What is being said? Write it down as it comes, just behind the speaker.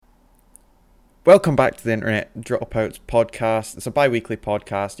Welcome back to the Internet Dropouts podcast. It's a bi-weekly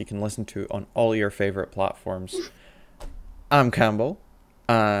podcast you can listen to on all your favourite platforms. I'm Campbell,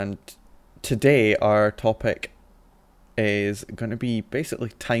 and today our topic is going to be basically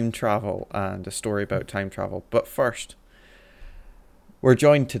time travel and a story about time travel. But first, we're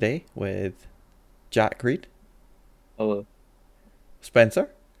joined today with Jack Reed. Hello. Spencer.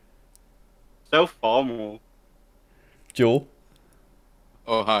 So formal. Joel.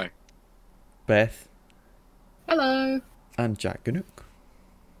 Oh, hi. Beth. Hello. And Jack Ganook.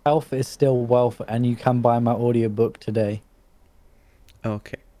 Health is still wealth, and you can buy my audiobook today.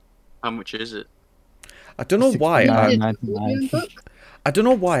 Okay. How much is it? I don't know why. $69.99. I don't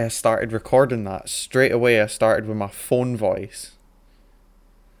know why I started recording that straight away. I started with my phone voice.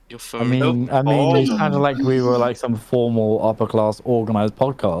 Your I phone. mean, it sounded like we were like some formal, upper-class, organized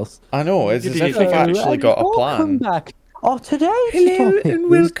podcast. I know, it's as if Hello, we've actually got a Welcome plan. back. Oh, today's Hello topic and is...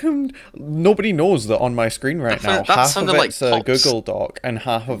 welcome. Nobody knows that on my screen right That now. sound- that Half of sounded like it's a Pops. Google Doc and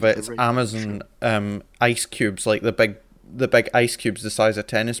half of it's Amazon ice cubes, like the big ice cubes the size of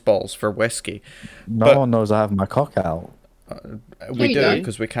tennis balls for whiskey. No but- one knows I have my cock out. We you do don't.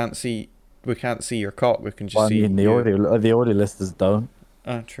 because we can't see your cock. We can just Well, I see mean, the you. audio listeners don't.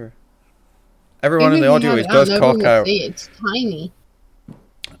 True. Everyone in the audio is does cock out. It's tiny.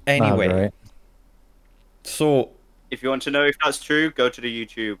 Anyway, Right. so If you want to know if that's true, go to the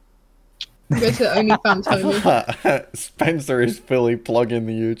YouTube. Go to OnlyFans homie. Spencer is fully plugging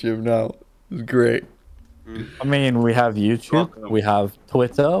the YouTube now. It's great. I mean, we have YouTube, Welcome. we have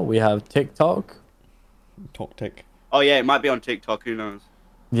Twitter, we have TikTok. Talk tick. Oh yeah, it might be on TikTok. Who knows?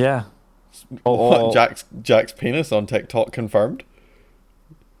 Yeah. What, Jack's penis on TikTok confirmed?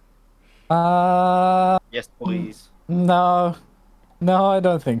 Yes, please. No, I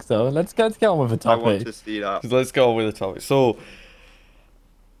don't think so. Let's get on with the I want topic. to see that. Let's go on with the topic. So,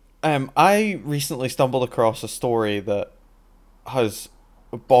 I recently stumbled across a story that has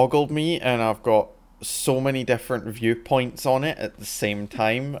boggled me, and I've got so many different viewpoints on it at the same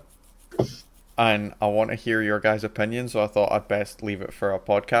time, and I want to hear your guys' opinion. So I thought I'd best leave it for a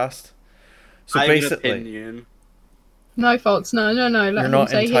podcast. So I have an basically, opinion. No faults. No. Let You're him not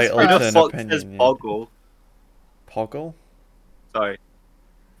say his entitled You know, to first. an Fox opinion, says yeah. Boggle. Poggle. Sorry.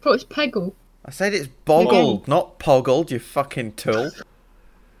 I thought it's Peggle. I said it's boggled, not poggled. You fucking tool.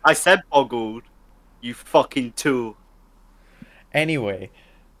 I said Boggled. You fucking tool. Anyway,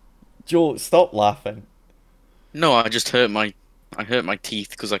 Joel, stop laughing. No, I hurt my teeth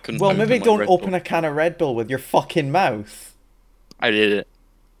because I couldn't. Well, maybe my don't Red open Bull. a can of Red Bull with your fucking mouth. I did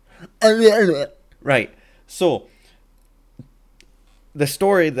it. Right, so the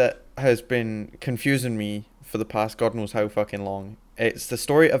story that has been confusing me for the past God knows how fucking long, it's the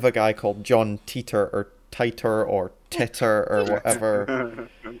story of a guy called John Teeter or Titer or Titter or whatever.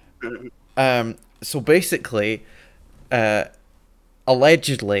 So basically,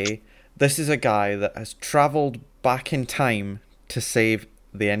 allegedly, this is a guy that has travelled back in time to save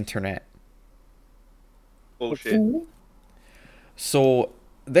the internet. Bullshit. Ooh. So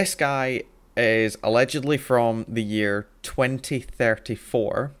this guy is allegedly from the year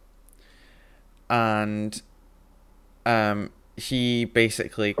 2034, and he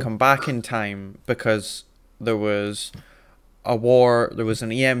basically come back in time because there was a war, there was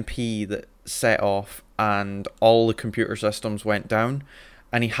an EMP that set off and all the computer systems went down,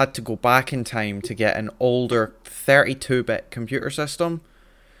 and he had to go back in time to get an older 32-bit computer system.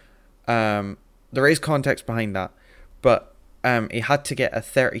 There is context behind that, but he had to get a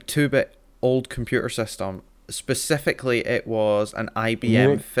 32-bit old computer system. Specifically, it was an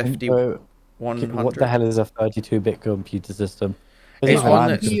IBM 5100. What the hell is a 32-bit computer system? It's Even one I'm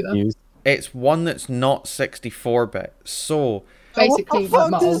that's- confused. It's one that's not 64-bit. So, Basically, what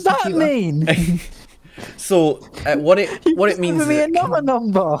the fuck like my does old that computer. mean? what it means Give me is another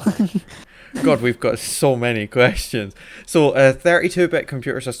number. God, we've got so many questions. So a 32-bit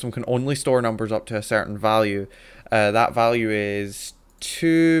computer system can only store numbers up to a certain value. That value is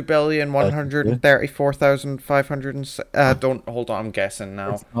 2,134,500. Don't hold on, I'm guessing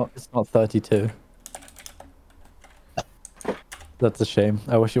now. It's not 32. That's a shame.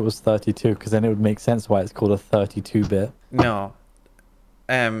 I wish it was 32 because then it would make sense why it's called a 32-bit. No.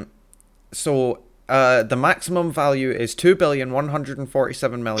 So the maximum value is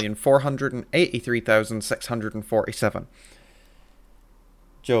 2,147,483,647.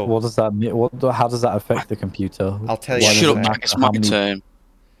 Joe, What does that mean? How does that affect the computer? I'll tell you Why in a Shut does it up, minute. Jack. matter It's how my many- turn.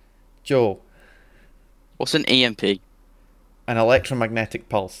 Joe, What's an EMP? an electromagnetic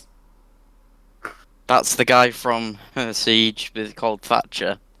pulse. That's the guy from Siege called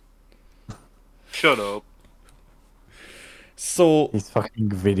Thatcher. Shut up. So These fucking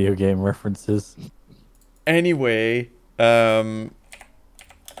video game references. anyway,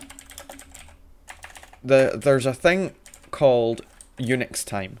 there's a thing called Unix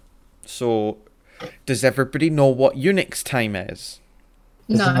time. So does everybody know what Unix time is?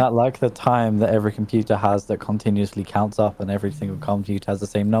 Isn't No. that like the time that every computer has that continuously counts up and every single computer has the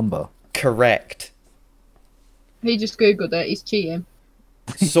same number? Correct. He just googled it. He's cheating.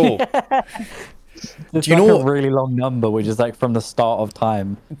 So It's you like know- a really long number, which is like from the start of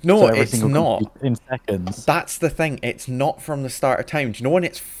time. no, so every it's single not. computer in seconds. That's the thing. It's not from the start of time. Do you know when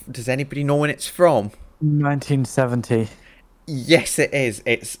it's? Does anybody know when it's from? 1970. Yes, it is.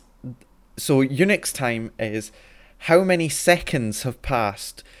 It's so Unix time is how many seconds have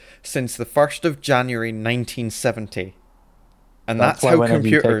passed since the 1st of January 1970, and that's, That's why how whenever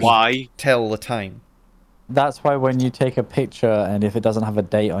you take computers Why? tell the time. That's why when you take a picture and if it doesn't have a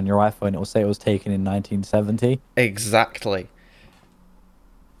date on your iPhone, it will say it was taken in 1970. Exactly.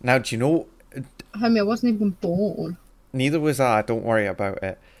 Now, do you know? Homie, I wasn't even born. Neither was I. Don't worry about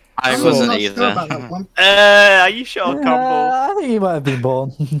it. I So- wasn't not either. sure about that one. Are you sure, Campbell? I think you might have been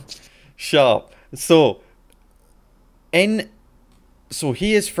born. Sharp. So he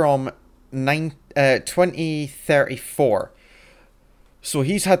is from 2034. So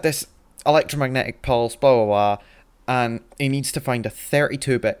he's had this electromagnetic pulse, blah blah blah, and he needs to find a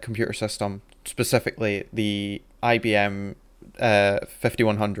 32-bit computer system, specifically the IBM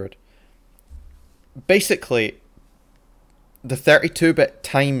 5100. Basically, the 32-bit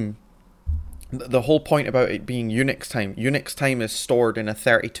time. The whole point about it being Unix time is stored in a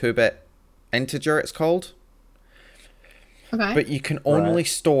 32-bit integer, it's called. Okay. But you can only Right.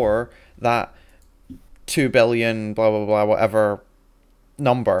 store that 2 billion, blah, blah, blah, whatever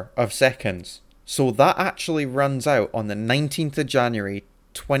number of seconds. So that actually runs out on the 19th of January,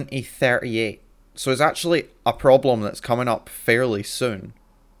 2038. So it's actually a problem that's coming up fairly soon.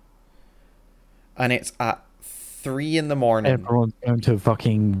 And it's at 3 in the morning. Everyone's going to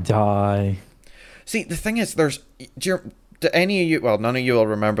fucking die. See, the thing is, do any of you, well, none of you will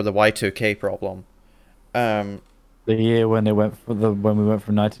remember the Y2K problem. The year when they went when we went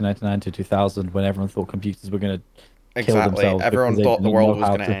from 1999 to 2000, when everyone thought computers were going to Exactly. themselves Everyone because they thought the didn't world know was how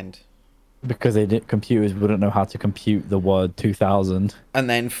going to to- end. because computers wouldn't know how to compute the word 2000. And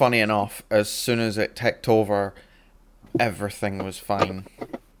then, funny enough, as soon as it ticked over, everything was fine.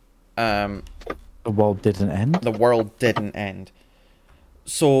 The world didn't end. The world didn't end.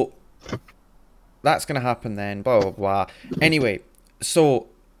 So, that's going to happen then, blah, blah, blah. Anyway, so,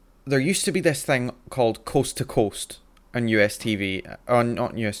 there used to be this thing called Coast to Coast on USTV.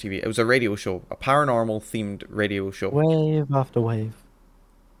 Not USTV, it was a radio show. A paranormal-themed radio show. Wave after wave,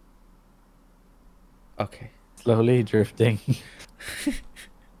 Okay. slowly drifting.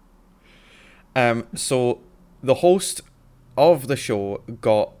 So, the host of the show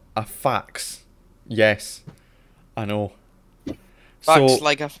got a fax. Yes, I know. Fax So,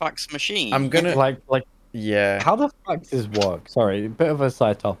 like a fax machine. I'm gonna... like Yeah. how do faxes work? Sorry, a bit of a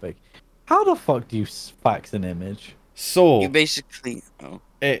side topic. How the fuck do you fax an image? So, You basically. Oh.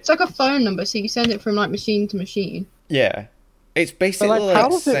 It's like a phone number, so you send it from like machine to machine. yeah. It's basically like, how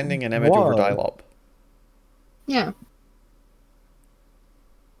like does it sending an image over work? dial-up. Yeah.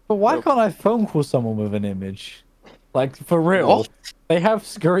 But why can't I phone call someone with an image? Like for real, What? they have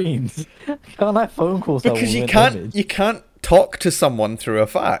screens. Can't I phone call someone Because with you an image? you can't talk to someone through a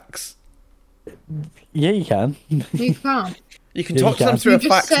fax. Yeah, you can. You can't. You can Yeah, talk you to them can. through You a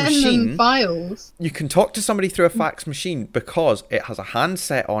just fax send machine. them files. You can talk to somebody through a fax machine because it has a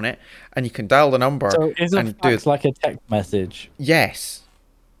handset on it, and you can dial the number So is a and do fax like a text message? yes.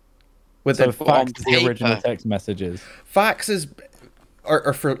 With So the fax is the paper. original text messages. fax is,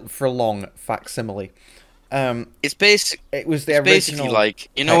 or for long facsimile. It's basic. It was the It's original. basically like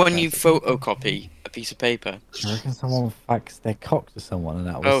when you text photocopy a piece of paper. I reckon someone faxed their cock to someone and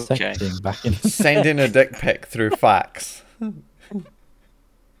that was Okay. sexting back in. sending a dick pic through fax. That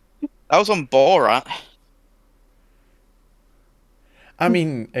was on Borat. I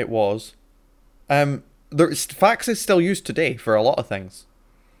mean, it was. Fax is still used today for a lot of things.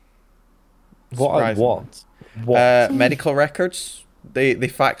 What? Surprisingly. What? Medical records. They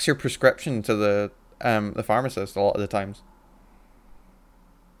fax your prescription to the pharmacist a lot of the times.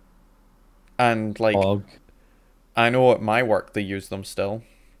 And like, Dog. I know at my work they use them still.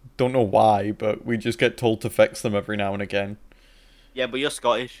 Don't know why, but we just get told to fix them every now and again. Yeah, but you're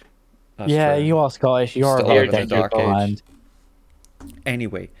Scottish. That's Yeah, true. you are Scottish. You are Still about live in the a decade dark age. behind.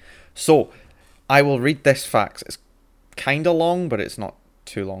 Anyway, so I will read this fax. It's kind of long, but it's not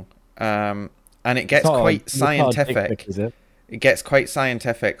too long. And it gets It's not a- quite it's not a dick scientific. pic, is it? It gets quite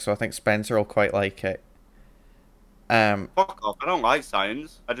scientific, so I think Spencer will quite like it. Fuck off. I don't like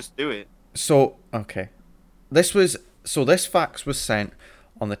science. I just do it. So okay, this fax was sent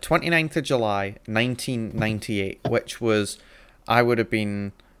on the 29th of July 1998, which was, I would have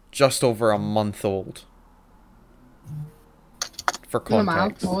been just over a month old. For My mouth,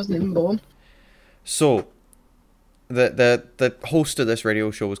 context. I wasn't even born. So, the host of this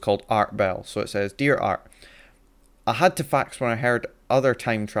radio show was called Art Bell. So it says, "Dear Art, I had to fax when I heard other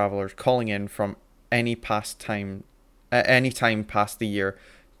time travelers calling in from any time past the year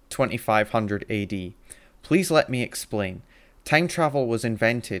 2500 AD. Please let me explain. Time travel was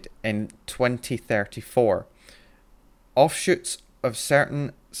invented in 2034. Offshoots of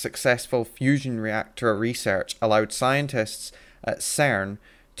certain successful fusion reactor research allowed scientists at CERN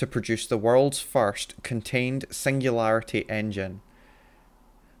to produce the world's first contained singularity engine.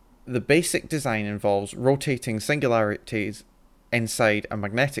 The basic design involves rotating singularities inside a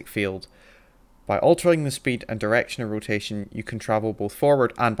magnetic field. By altering the speed and direction of rotation, you can travel both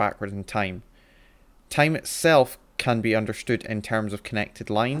forward and backward in time. Time itself can be understood in terms of connected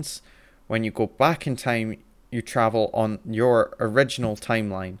lines. When you go back in time, you travel on your original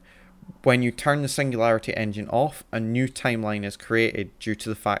timeline. When you turn the singularity engine off, a new timeline is created due to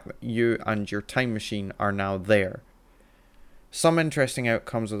the fact that you and your time machine are now there. Some interesting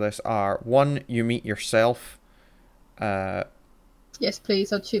outcomes of this are: 1, you meet yourself, Yes,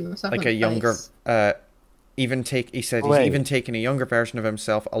 please. I'd shoot myself. like in a the younger, face. he said he's Wait. even taken a younger version of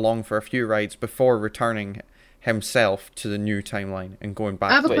himself along for a few rides before returning himself to the new timeline and going I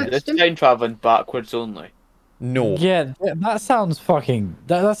back. have a to Wait, it. this question. time traveling backwards only. No. Yeah, that sounds fucking.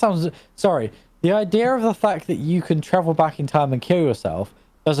 That sounds. Sorry. The idea of the fact that you can travel back in time and kill yourself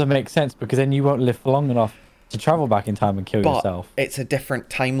doesn't make sense, because then you won't live for long enough to travel back in time and kill But yourself. it's a different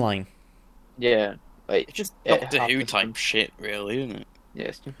timeline. Yeah. Like, It's just it Doctor Who happens. type shit, really, isn't it? Yeah,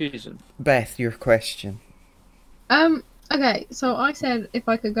 it's confusing. Beth, your question. Okay, so I said if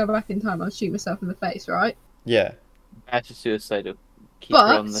I could go back in time, I'd shoot myself in the face, right? Yeah. Better suicidal. Keep But-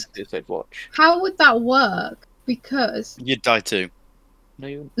 her on the suicide watch. How would that work? Because You'd die too. No,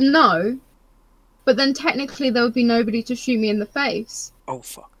 you. no, but then technically there would be nobody to shoot me in the face. Oh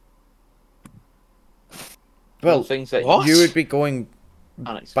fuck. Well, things that what? you would be going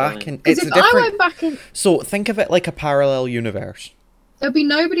unexplained. back in. Because It's a if I different. went back in, So think of it like a parallel universe. there'd be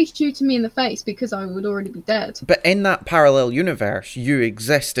nobody shooting me in the face because I would already be dead. But in that parallel universe, you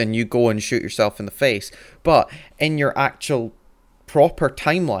exist and you go and shoot yourself in the face. But in your actual proper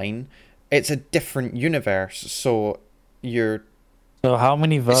timeline, it's a different universe. So you're. So how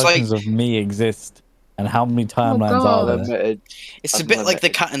many like- versions of me exist, and how many timelines God. are there? Limited. It's a bit like the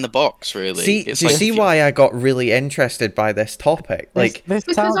cat in the box, really. See, It's do you like see if why I got really interested by this topic? Like, This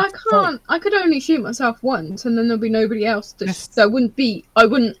Because sounds I like- can't. I could only shoot myself once, and then there'll be nobody else to. This- So I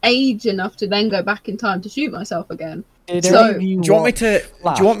wouldn't age enough to then go back in time to shoot myself again. Did So- any of you do you want me watch to?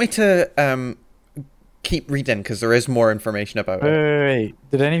 Flash? Do you want me to keep reading because there is more information about Wait, it? wait, wait.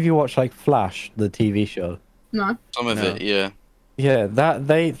 Did any of you watch like Flash, the TV show? No. some of No. it, yeah. Yeah, that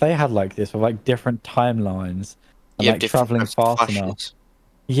they had like this with like different timelines and You have like different traveling types of fast enough. flashes.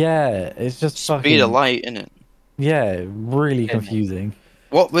 Yeah, it's just Speed fucking of light, innit? yeah, really Yeah. confusing.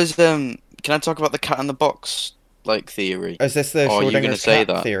 What was Can I talk about the cat in the box theory? Is this the Oh, you're gonna Schrodinger's say cat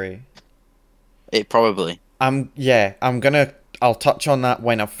that. theory? It probably. I'll touch on that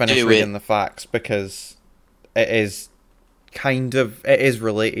when I've finished Do reading it. the facts because it is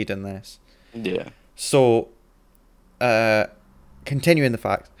related in this. Yeah. So, continuing the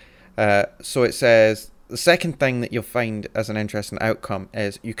facts. So it says the second thing that you'll find as an interesting outcome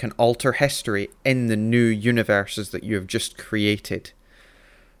is you can alter history in the new universes that you have just created.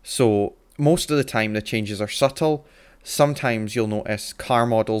 So most of the time the changes are subtle. Sometimes you'll notice car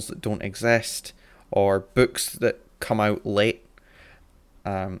models that don't exist or books that come out late.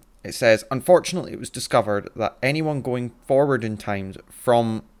 It says, unfortunately, it was discovered that anyone going forward in time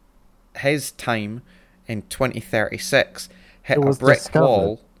from his time in 2036 hit It a was brick discovered.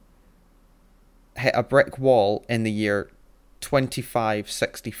 wall. Hit a brick wall in the year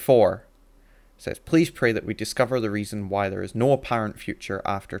 2564. It says, please pray that we discover the reason why there is no apparent future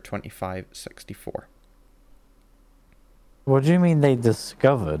after 2564. What do you mean they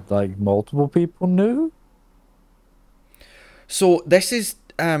discovered? Like multiple people knew? So this is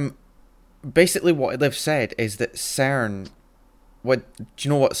basically what they've said is that CERN. Do you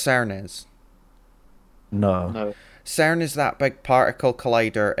know what CERN is? No. No. CERN is that big particle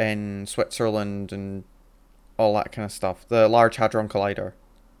collider in Switzerland and all that kind of stuff. The Large Hadron Collider.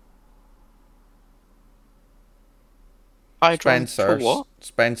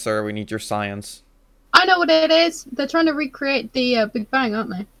 Spencer, we need your science. I know what it is. They're trying to recreate the Big Bang,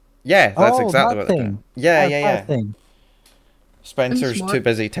 aren't they? Yeah, that's Oh, exactly that what they're doing. thing. Yeah, That- yeah, that yeah. thing. Spencer's smart. too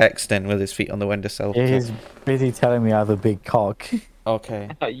busy texting with his feet on the windowsill. He's busy telling me I have a big cock. Okay.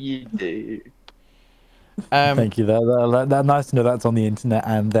 You do. Thank you. That nice to know that's on the internet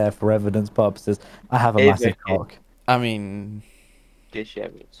and there for evidence purposes. I have a Hey, massive Vicky. cock. I mean, Good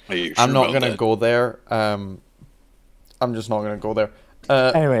shepherds. Are you I'm sure not about gonna that? go there. I'm just not gonna go there.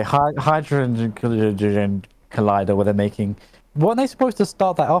 Anyway, Hydrogen Collider, where they're making. Weren't they supposed to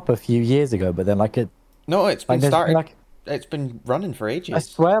start that up a few years ago? But then, like, No, it's been like, there's, started. like, It's been running for I ages.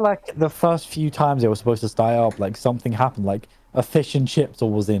 swear, like, the first few times they were supposed to start it up, like, something happened. Like, a fish and chips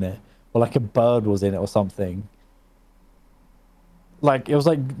was in it, or like a bird was in it, or something. Like, it was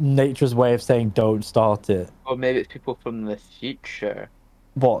like nature's way of saying don't start it. Or maybe it's people from the future.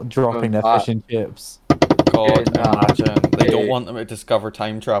 What, dropping their fish and chips? God, Nah. imagine. They don't Yeah. want them to discover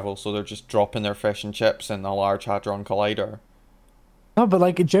time travel, so they're just dropping their fish and chips in a Large Hadron Collider. No, but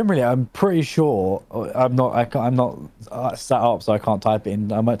like generally, I'm pretty sure I'm not. I'm not set up, so I can't type it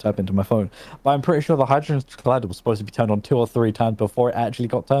in. I might type into my phone, but I'm pretty sure the Hydrogen Collider was supposed to be turned on 2 or 3 times before it actually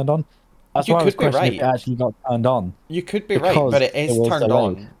got turned on. That's You why I was could be questioning if it right. actually got turned on. You could be right, Because but it is it was turned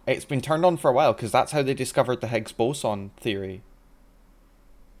delayed. on. It's been turned on for a while, because that's how they discovered the Higgs boson theory.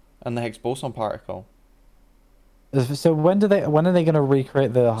 And the Higgs boson particle. So when are they going to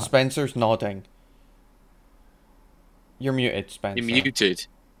recreate the? Spencer's nodding. You're muted, Spencer. You muted.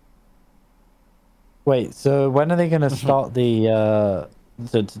 Wait, so when are they going to start the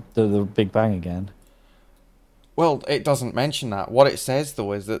Big Bang again? Well, it doesn't mention that. What it says,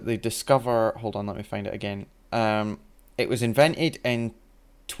 though, is that they discover... Hold on, let me find it again. It was invented in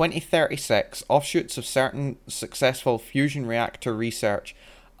 2036. Offshoots of certain successful fusion reactor research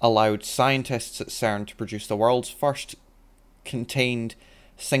allowed scientists at CERN to produce the world's first contained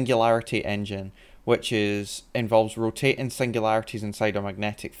singularity engine, which involves rotating singularities inside a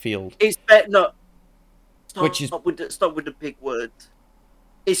magnetic field. It's better not. Stop, Which is- stop with the big words.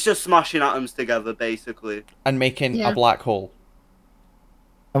 It's just smashing atoms together, basically. And making Yeah. a black hole.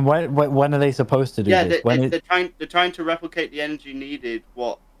 And when are they supposed to do Yeah, this? When they're trying to replicate the energy needed,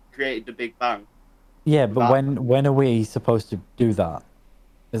 what created the Big Bang. Yeah, but that- when are we supposed to do that?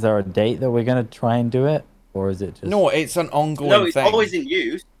 Is there a date that we're gonna try and do it, or is it just No, it's an ongoing No, it's thing. always in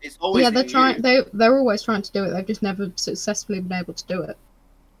use. It's always Yeah, in they're trying. use. They're always trying to do it. They've just never successfully been able to do it.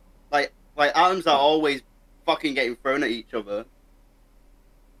 Like atoms are always fucking getting thrown at each other.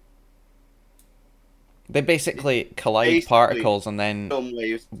 They basically collide Basically, particles and then Some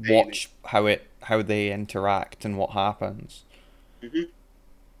way of saying watch how they interact and what happens. it. Mhm.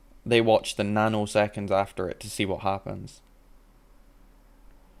 They watch the nanoseconds after it to see what happens.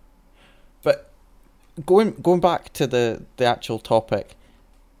 But going back to the actual topic.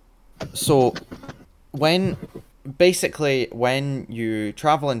 So when you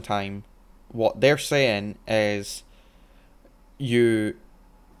travel in time, what they're saying is you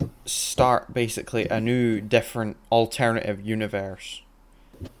start basically a new, different, alternative universe.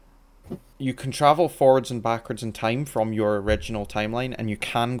 You can travel forwards and backwards in time from your original timeline, and you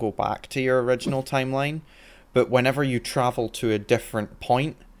can go back to your original timeline, but whenever you travel to a different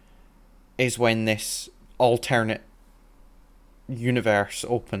point is when this alternate universe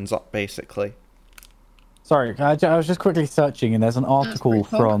opens up, basically. Sorry, I was just quickly searching, and there's an article pretty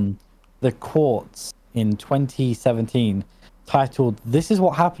cool. from The Quartz in 2017 titled "This is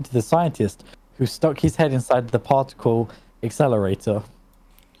what happened to the scientist who stuck his head inside the particle accelerator."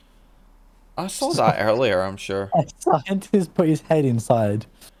 I saw that earlier, I'm sure. A scientist put his head inside.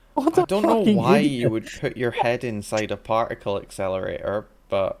 What I a don't know fucking why idiot. you would put your head inside a particle accelerator,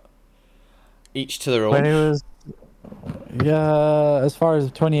 but each to their When it own. was, yeah, as far as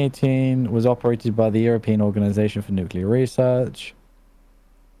 2018, was operated by the European Organization for Nuclear Research.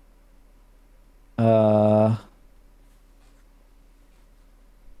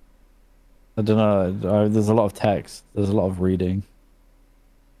 I don't know. There's a lot of text. There's a lot of reading.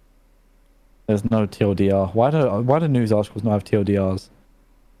 There's no TLDR. Why do news articles not have TLDRs?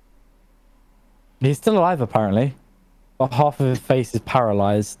 He's still alive apparently, but half of his face is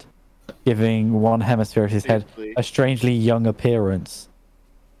paralyzed, giving one hemisphere of his head Basically. a strangely young appearance.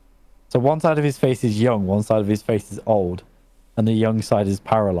 So one side of his face is young, one side of his face is old, and the young side is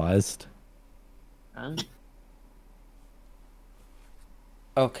paralyzed.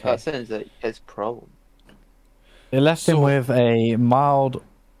 Okay. That sounds like his problem. It left him So- with a mild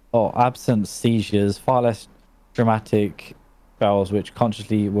or absent seizures, far less dramatic spells, which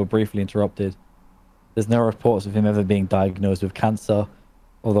consciously were briefly interrupted. There's no reports of him ever being diagnosed with cancer,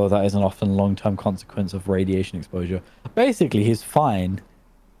 although that is an often long-term consequence of radiation exposure. Basically, he's fine,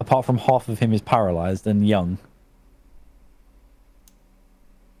 apart from half of him is paralyzed and young.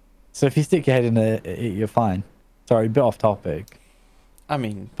 So if you stick your head in it, you're fine. Sorry, a bit off topic, I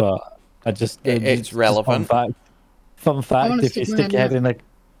mean, but I just It's just relevant. Fun fact: wanna if you stick my stick your head head in a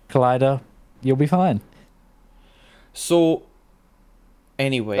collider, you'll be fine. so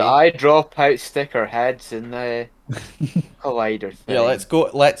anyway, The eye dropout sticker heads in the collider thing. yeah, let's go.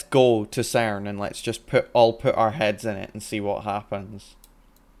 Let's go to CERN and let's just put our heads in it and see what happens.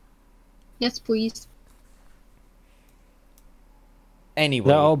 Yes, please.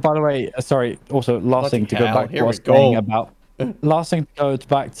 Anyway, Oh, by the way, sorry. Also, last thing to go hell, back to here what I we was saying go. about. Last thing to go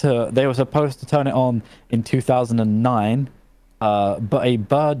back to, they were supposed to turn it on in 2009, but a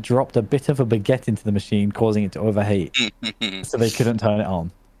bird dropped a bit of a baguette into the machine, causing it to overheat, so they couldn't turn it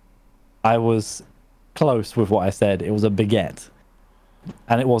on. I was close with what I said. It was a baguette,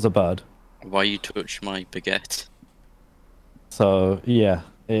 and it was a bird. Why you touch my baguette? So yeah,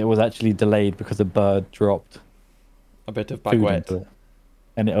 it was actually delayed because a bird dropped a bit of food baguette. into it,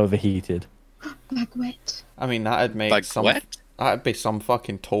 and it overheated. Baguette. I mean, that'd make some. Baguette? That'd be some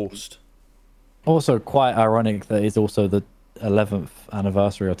fucking toast. Also, quite ironic that it's also the 11th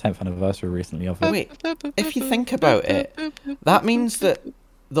anniversary or 10th anniversary recently of it. Wait, if you think about it, that means that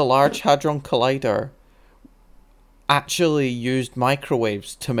the Large Hadron Collider actually used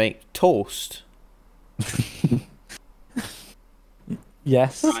microwaves to make toast.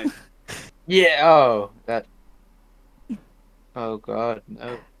 Yes. Right. Yeah. Oh, that. Oh God,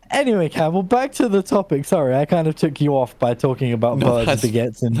 no. Anyway, Campbell, back to the topic. Sorry, I kind of took you off by talking about No, birds, that's-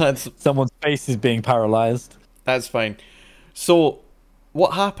 baguettes, and That's someone's face is being paralyzed. That's fine. So,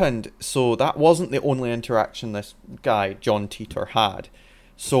 what happened? So, that wasn't the only interaction this guy, John Titor, had.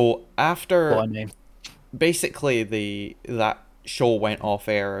 So, after Blimey. basically that show went off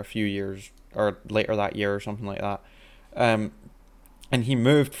air a few years or later that year or something like that, and he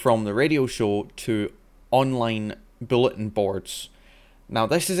moved from the radio show to online bulletin boards. Now,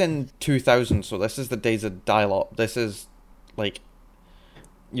 this is in 2000, so this is the days of dial-up. This is like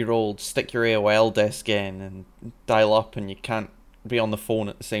your old stick your AOL disk in and dial up, and you can't be on the phone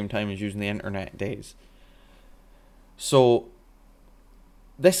at the same time as using the internet days. So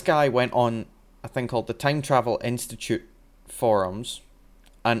this guy went on a thing called the Time Travel Institute forums,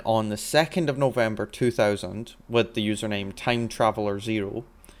 and on the 2nd of November 2000, with the username TimeTraveler0,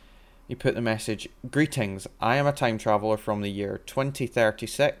 he put the message, "Greetings, I am a time traveler from the year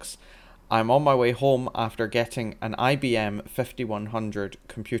 2036. I'm on my way home after getting an IBM 5100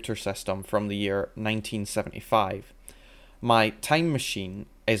 computer system from the year 1975. My time machine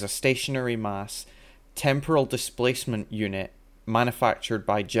is a stationary mass temporal displacement unit manufactured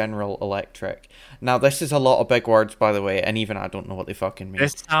by General Electric." Now, this is a lot of big words, by the way, and even I don't know what they fucking mean.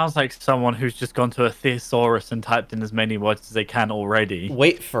 This sounds like someone who's just gone to a thesaurus and typed in as many words as they can already.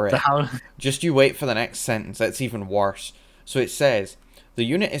 Wait for it. So how... Just you wait for the next sentence. It's even worse. So it says, the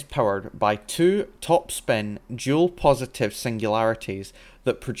unit is powered by two top-spin dual positive singularities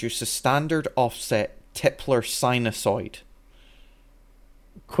that produce a standard offset Tipler sinusoid.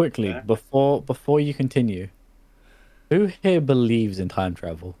 Quickly, Yeah. before you continue, who here believes in time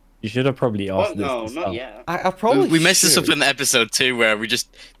travel? You should have probably asked Oh, this. no, at the not start. yet. I probably We messed this should. up in episode 2 where we just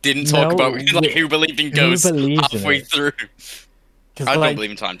didn't talk No, about like, who believed in who ghosts believes in halfway it? through. 'Cause, I like, don't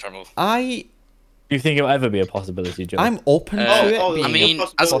believe in time travel. I do you think it'll ever be a possibility, Joe? I'm open to Uh, it oh, being I mean, a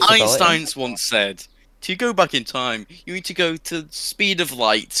as possibility. Einstein's once said, to go back in time, you need to go to the speed of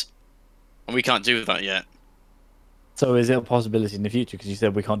light. And we can't do that yet. So is it a possibility in the future? Because you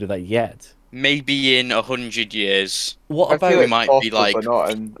said we can't do that yet. Maybe in 100 years. What I about feel we it's might be possible, like- but not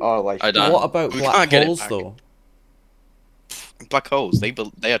in our life. I don't- what about we black can't get it holes back. though? Black holes, they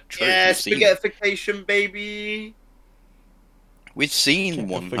are true. Yeah, We've seen, spaghettification, baby. we've seen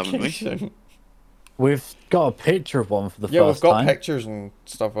one, haven't we? Vacation. We've got a picture of one for the Yeah, we've first got time. pictures and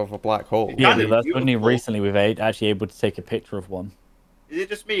stuff of a black hole. Yeah, Kinda but that's only beautiful. recently we've actually able to take a picture of one. Is it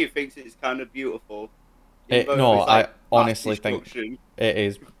just me who thinks it's kind of beautiful? It- Even though no, it's, like, I honestly mass think destruction. it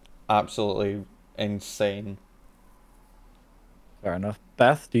is absolutely insane. Fair enough.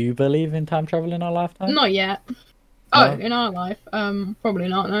 Beth, do you believe in time travel in our lifetime? Not yet. Oh, No? in our life? Probably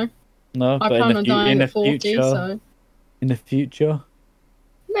not, no. No, I but plan on in dying the at 40, future, so in the future,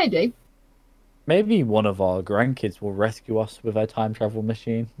 maybe. maybe one of our grandkids will rescue us with a time travel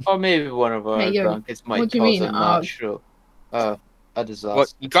machine. Or maybe one of our Hey, yo, grandkids might what do you cause mean? a natural, a disaster.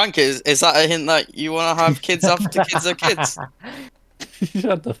 What, grandkids? Is that a hint that you want to have kids after kids are kids?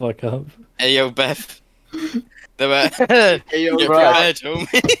 Shut the fuck up. Hey, yo, Beth. They were... Hey, yo, Get right. prepared,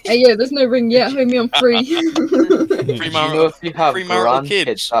 homie. Hey, yeah, there's no ring yet. Homie, I'm free. Free You know, marital, if you have free marital grandkids,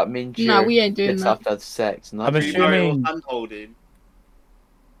 kids. that means Nah, your we ain't doing kids that. have to have sex. Not I'm you. assuming- Hand holding.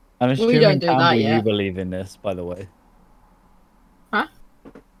 I'm We assuming, don't do that Campbell, you yet. believe in this, by the way. Huh?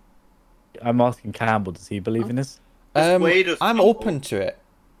 I'm asking Campbell, does he believe in this? Persuade us, I'm Campbell. open to it.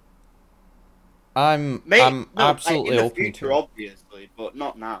 I'm No, absolutely in the open future, to obviously, but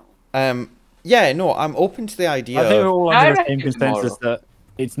not now. it. Yeah, no, I'm open to the idea. I think we're all I under the same reckon consensus that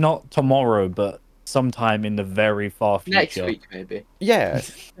it's not tomorrow, but sometime in the very far future. Next week, maybe. Yeah,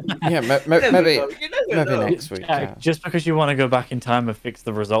 yeah, maybe You never know. next week. Jack, Yeah. just because you want to go back in time and fix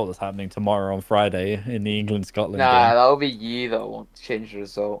the result that's happening tomorrow on Friday in the England-Scotland Nah, game. that'll be you that won't change the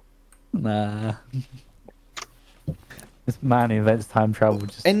result. Nah. This man invents time travel.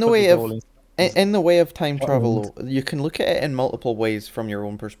 Just In the put way it of- all in- In the way of time Scotland. travel, you can look at it in multiple ways from your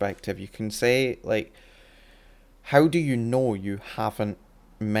own perspective. You can say, like, how do you know you haven't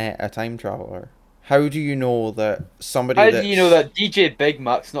met a time traveler? How do you know that somebody How that's... do you know that DJ Big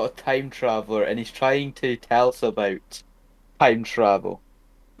Mac's not a time traveler and he's trying to tell us about time travel?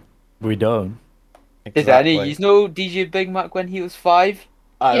 We don't. Is any Exactly. you know DJ Big Mac when he was 5?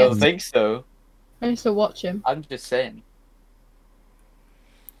 I don't Yes. think so. I used to watch him. I'm just saying.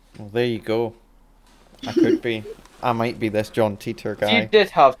 Well, there you go. I could be. I might be this John Teeter If you guy. did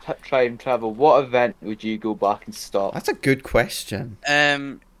have time travel, what event would you go back and stop? That's a good question.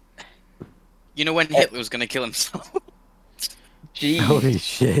 You know when Hitler was gonna kill himself? Gee, Holy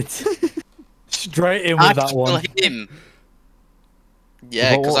shit. Straight in with I'd that kill one. him.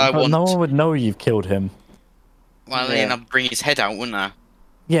 Yeah, because I But want. no one would know you've killed him. Well, Yeah. then I'd bring his head out, wouldn't I?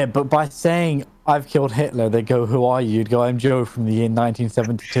 Yeah, but by saying I've killed Hitler, they go, "Who are you?" You'd go, "I'm Joe from the year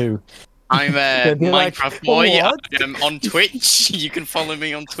 1972." I'm They'd be like, Minecraft boy. "What?" I'm on Twitch. You can follow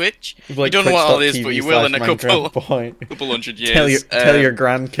me on Twitch. Like don't know what all this, but you will in a couple Twitch.tv/Minecraft couple hundred years. Tell your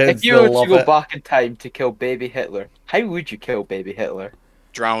grandkids, if you they'll were to love go it. back in time to kill baby Hitler, how would you kill baby Hitler?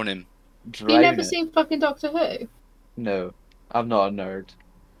 drown him. You Drown never him? seen fucking Doctor Who? No, I'm not a nerd.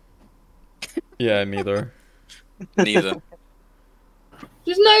 Yeah, neither. Neither.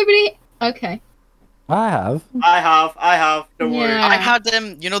 Just nobody. Okay. I have. I have. Don't worry. Yeah. I had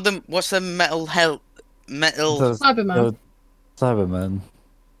you know what's the metal The, Cyberman. the Cyberman.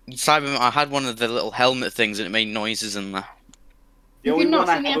 Cyberman. I had one of the little helmet things and it made noises in there. The Have only you not one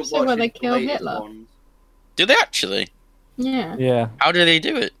I seen the haven't episode where watched they is the kill latest Hitler? ones. Do they actually? Yeah. Yeah. How do they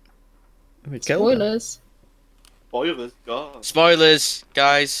do it? We killed him. Spoilers. Spoilers, God. Spoilers,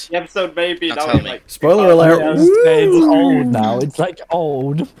 guys. The episode maybe Now now tell in me. like Spoiler 2,000 alert. Yeah, years. it's old now. It's like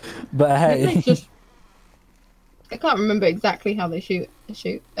old, but hey. Just- I can't remember exactly how they shoot.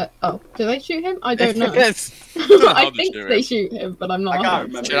 Oh, do they shoot him? I don't know. Yes. I think they shoot him, but I'm not. I can't 100%.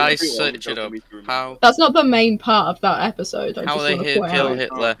 remember. Should I Everyone search was it telling up? me to remember. How? That's not the main part of that episode. I How just they want to hit point kill out.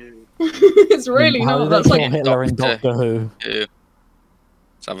 Hitler? It's really How not. did That's they like kill Hitler in Doctor. Doctor Who.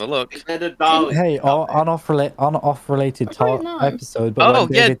 Let's have a look. Is there a Dalek? Hey, on off related I don't know. episode, but Oh,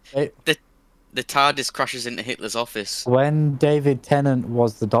 when yeah. The TARDIS crashes into Hitler's office. when David Tennant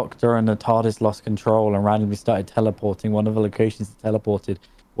was the Doctor and the TARDIS lost control and randomly started teleporting, one of the locations it teleported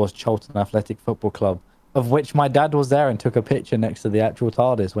was Charlton Athletic Football Club, of which my dad was there and took a picture next to the actual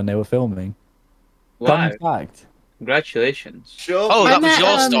TARDIS when they were filming. Wow, Fun fact. congratulations. Sure. Oh, I that was met, your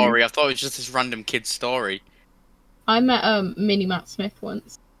um, story. I thought it was just this random kid's story. I met Mini Matt Smith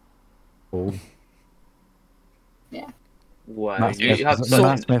once. Cool. Wow, Matt you Smith, have was, such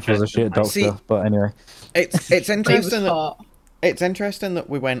Matt Smith was a shit Doctor, See- but anyway. It's He was interesting that hot. it's interesting that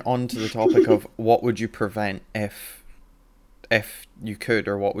we went on to the topic of what would you prevent if you could,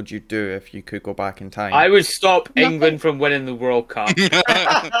 or what would you do if you could go back in time. I would stop Nothing. England from winning the World Cup so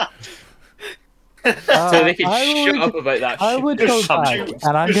Uh, they can I shut would- up about that I shit. would go Just back, shoot-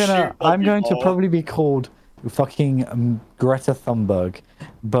 and I'm just gonna shoot I'm going to Bobby probably be called fucking Greta Thunberg,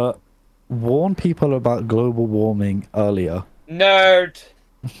 but warn people about global warming earlier. Nerd.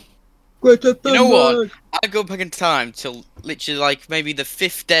 Greta You know what? Thunberg. I'd go back in time till literally like maybe the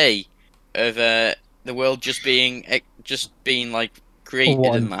 5th day of the world just being like created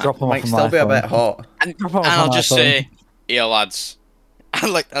What, and that. drop 'em off Might on still my be a phone. bit hot. And Drop 'em off I'll on my just phone. say, "Yeah, lads."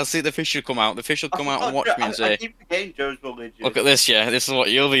 I'll see the fish will come out. The fish will come out and watch me and I say, keep forgetting Joe's religion. "Look at this, yeah. This is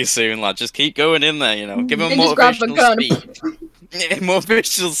what you'll be soon, lad. Just keep going in there, you know. Give him a They just grab the motivational gun. speech. Yeah,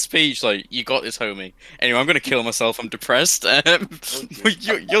 motivational speech, like you got this, homie. Anyway, I'm gonna kill myself. I'm depressed.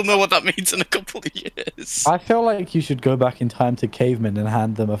 You'll know what that means in a couple of years. I feel like you should go back in time to cavemen and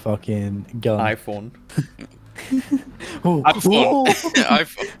hand them a fucking gun. iPhone. Oh, iPhone. oh.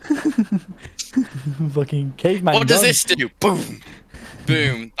 iPhone. Fucking caveman. What does gun. this do? Boom,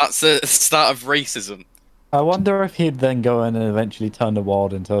 boom. That's the start of racism. I wonder if he'd then go in and eventually turn the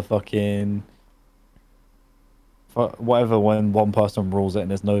world into a fucking whatever when one person rules it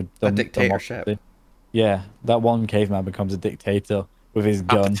and there's no dictatorship. democracy. Yeah, that one caveman becomes a dictator with his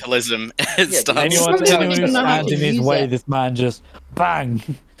gun. Capitalism. It starts. Anyone Probably don't who even know how stands to in his use way, it. this man just bang.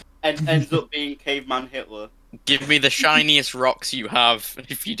 and ends up being Caveman Hitler. Give me the shiniest rocks you have.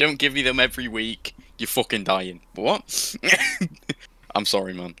 If you don't give me them every week, you're fucking dying. What? I'm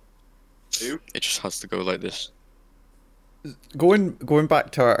sorry, man. Who? It just has to go like this. Going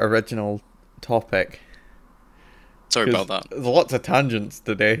back to our original topic. Sorry about that. There's lots of tangents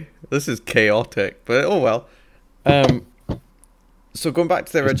today. This is chaotic, but oh well. So going back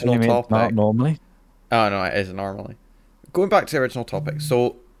to the original topic. Not normally. Oh no, it is normally. Going back to the original topic.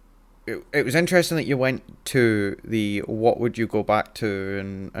 So it was interesting that you went to the what would you go back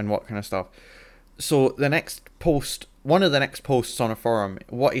to and what kind of stuff. So the next post, one of the next posts on a forum,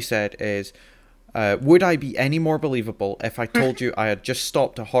 what he said is, would I be any more believable if I told you I had just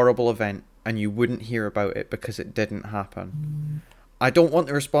stopped a horrible event and you wouldn't hear about it because it didn't happen? I don't want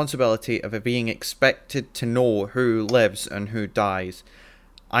the responsibility of it being expected to know who lives and who dies.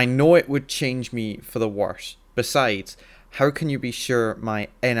 I know it would change me for the worse. Besides, how can you be sure my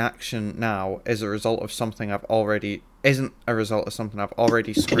inaction now is a result of something isn't a result of something I've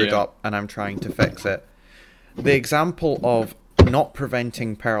already screwed up and I'm trying to fix it? The example of not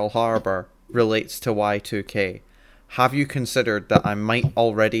preventing Pearl Harbor relates to Y2K. Have you considered that I might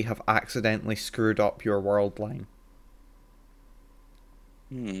already have accidentally screwed up your world line?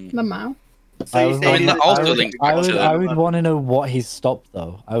 The Mao. So you say mean, that also links back to I would want to know what he stopped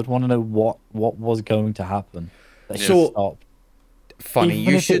though. I would want to know what was going to happen. That he So- stopped. Funny,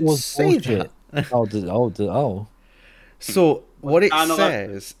 Even you if it should was say bullshit. that. Oh. So what it 9/11.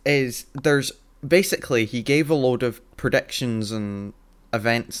 says is there's basically he gave a load of predictions and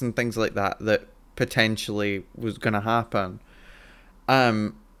events and things like that potentially was going to happen.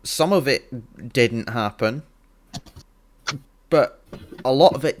 Some of it didn't happen, but a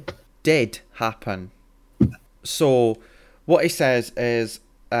lot of it did happen. So what he says is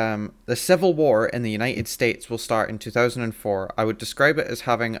the Civil War in the United States will start in 2004. I would describe it as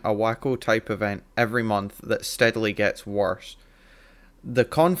having a wacko type event every month that steadily gets worse. The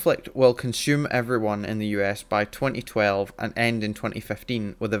conflict will consume everyone in the US by 2012 and end in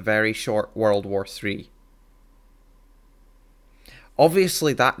 2015 with a very short World War III.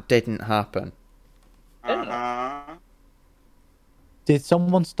 Obviously that didn't happen. Uh-huh. Did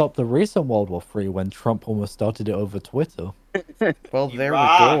someone stop the recent World War III when Trump almost started it over Twitter? Well, there we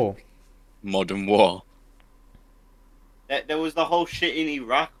Iraq. go. Modern War. There was the whole shit in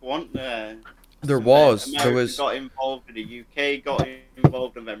Iraq, wasn't there? There was. America There was. got involved, and the UK got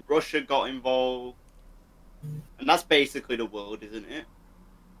involved, and then Russia got involved. And that's basically the world, isn't it?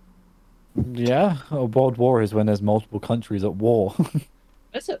 Yeah, a world war is when there's multiple countries at war.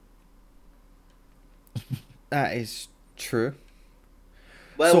 Is it? That is true.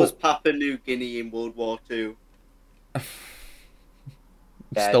 Where So- was Papua New Guinea in World War Two?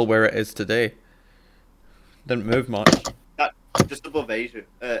 Dead. Still where it is today. Didn't move much. Just above Asia.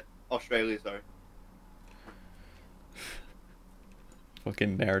 Australia, sorry.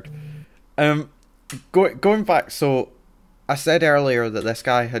 Fucking nerd. Going back, so I said earlier that this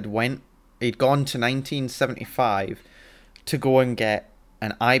guy he'd gone to 1975 to go and get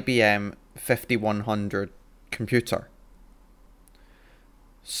an IBM 5100 computer.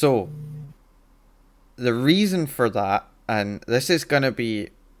 So the reason for that, and this is gonna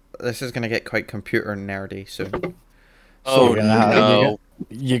get quite computer nerdy soon. Oh, you're gonna have- no.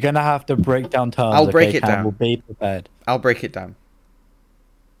 You're gonna have to break down terms. I'll break okay, it down. Campbell? Be prepared. I'll break it down.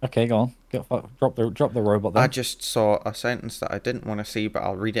 Okay, go on. Drop the robot there. I just saw a sentence that I didn't want to see, but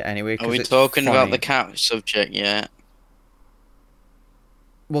I'll read it anyway. Are 'cause we it's talking about funny. the cat subject yet?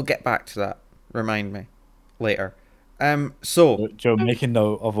 We'll get back to that. Remind me later. So Joe, make a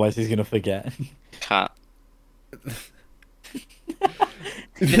note, otherwise he's gonna forget. Cat.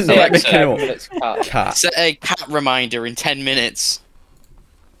 It's Make like a 7 note. minutes cut. Cat. Set a cat reminder in 10 minutes.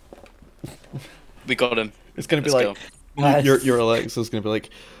 We got him. It's gonna be Let's like go. Nice. your Alexa's gonna be like,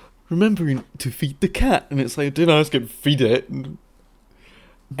 remembering to feed the cat, and it's like, didn't ask it feed it.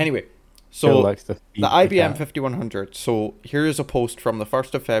 Anyway, Joe so likes to feed the IBM cat. 5100. So here is a post from the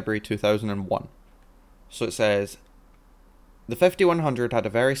 1st of February 2001. So it says, the 5100 had a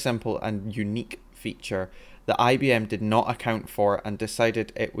very simple and unique feature that IBM did not account for and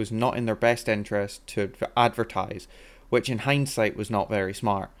decided it was not in their best interest to advertise, which in hindsight was not very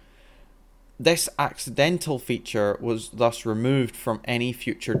smart. This accidental feature was thus removed from any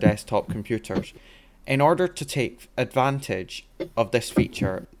future desktop computers. In order to take advantage of this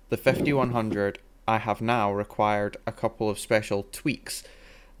feature, the 5100 I have now required a couple of special tweaks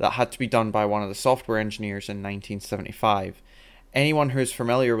that had to be done by one of the software engineers in 1975. Anyone who is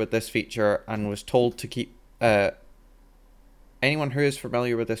familiar with this feature and was told to keep their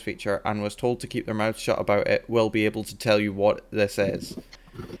mouth shut about it will be able to tell you what this is.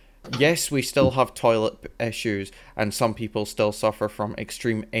 yes, we still have toilet issues, and some people still suffer from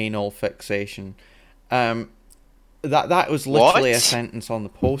extreme anal fixation. That was literally a What? sentence on the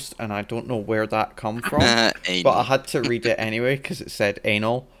post, and I don't know where that come from, Anal. but I had to read it anyway because it said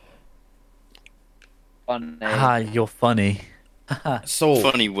anal. Funny. Ah, you're funny. So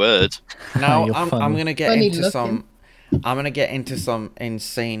Funny word. now You're I'm funny. gonna get Funny into looking. I'm gonna get into some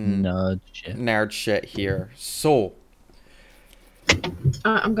insane Nerd shit. nerd shit here. So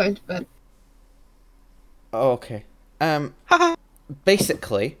I'm going to bed. okay,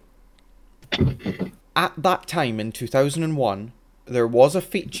 basically, at that time in 2001, there was a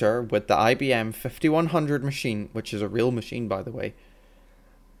feature with the IBM 5100 machine, which is a real machine, by the way,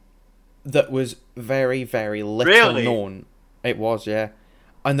 that was very, very little Really? known. It was, yeah.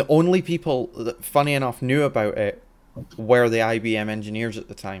 And the only people that, funny enough, knew about it were the IBM engineers at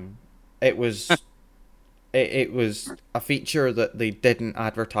the time. It was, it was a feature that they didn't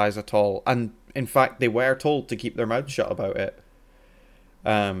advertise at all, and in fact, they were told to keep their mouths shut about it.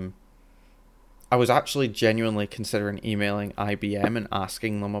 I was actually genuinely considering emailing IBM and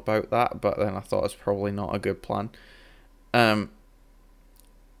asking them about that, but then I thought it's probably not a good plan. But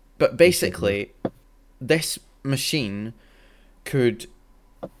basically, this machine could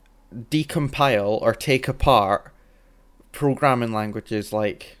decompile or take apart programming languages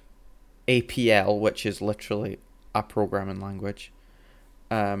like APL, which is literally a programming language,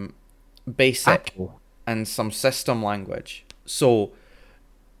 BASIC, Apple. and some system language. So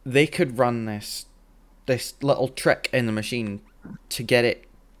they could run this little trick in the machine to get it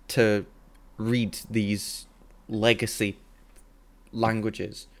to read these legacy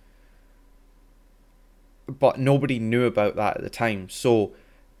languages. But nobody knew about that at the time. So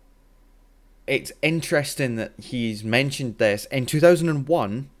it's interesting that he's mentioned this in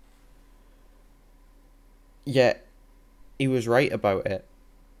 2001, yet he was right about it.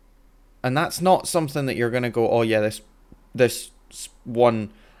 And that's not something that you're going to go, oh yeah, this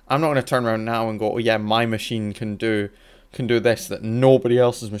one, I'm not going to turn around now and go, oh yeah, my machine can do this that nobody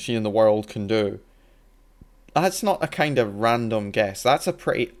else's machine in the world can do. That's not a kind of random guess. That's a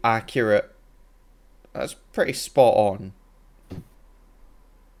pretty accurate, that's pretty spot on.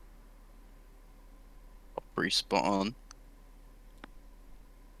 Pretty spot on.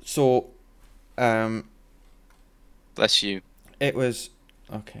 So, Bless you. it was,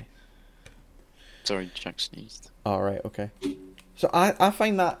 okay. Sorry, Jack sneezed. Alright, okay. So I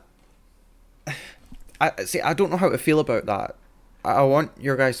find that, I don't know how to feel about that. I want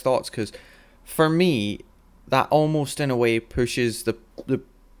your guys' thoughts, because for me, that almost in a way pushes the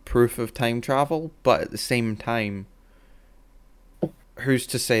proof of time travel, but at the same time, who's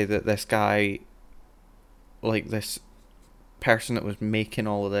to say that this guy, like this person that was making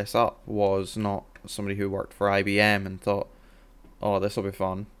all of this up, was not somebody who worked for IBM and thought, oh, this will be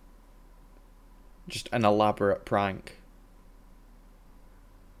fun. Just an elaborate prank.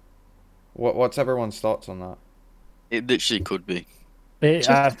 What's everyone's thoughts on that? It literally could be. I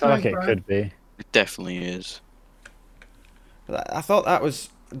Just feel like fine, it bro. could be. It definitely is. I thought that was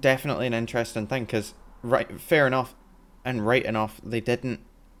definitely an interesting thing, because fair enough, and right enough, they didn't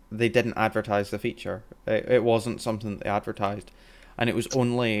advertise the feature. It wasn't something that they advertised, and it was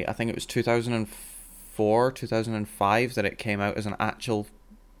only, I think it was 2004, 2005 that it came out as an actual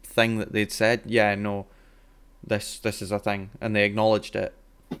thing that they'd said, yeah, no, this is a thing, and they acknowledged it.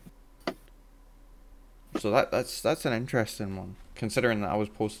 So that's an interesting one, considering that I was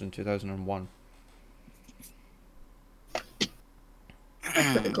posted in 2001.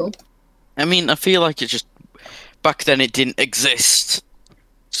 Pretty cool. I mean, I feel like it just back then it didn't exist,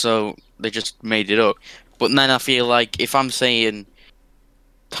 so they just made it up. But then I feel like if I'm saying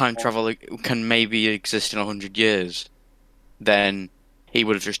time travel can maybe exist in 100 years, then he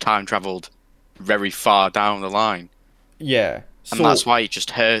would have just time traveled very far down the line, Yeah. and So that's why it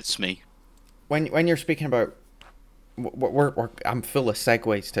just hurts me. when you're speaking about, I'm full of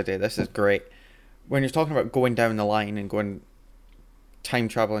segues today. This is great. When you're talking about going down the line and going time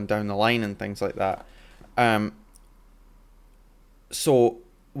traveling down the line and things like that, so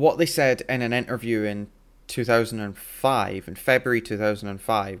what they said in an interview in 2005, in February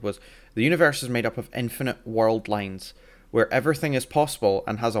 2005, was the universe is made up of infinite world lines where everything is possible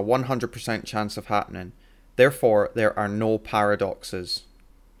and has a 100% chance of happening. Therefore, there are no paradoxes.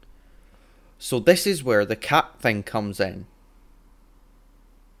 So this is where the cat thing comes in.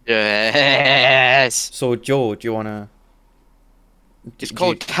 Yes, So Joe, do you wanna? it's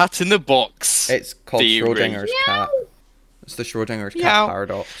called Cat in the Box. It's called Theory. Schrodinger's cat. It's the Schrodinger's cat Meow.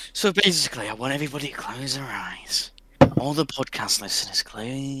 paradox. So basically, I want everybody to close their eyes. All the podcast listeners,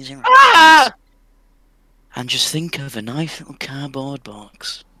 close your eyes. And just think of a nice little cardboard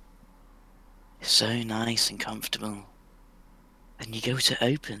box. so nice and comfortable. And you go to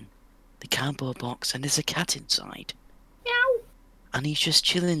open the cardboard box and there's a cat inside. Meow. And he's just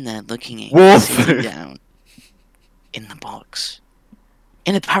chilling there looking at you, Woof. sitting down in the box.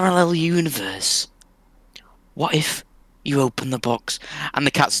 In a parallel universe, what if you open the box and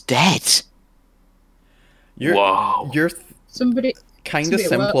the cat's dead? Whoa. You're Somebody. kind of It's a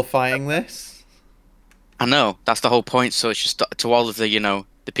bit work. simplifying this. I know, that's the whole point. So it's just to all of the,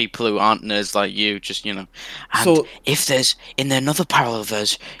 the people who aren't nerds like you, just, And So- if there's, in another parallel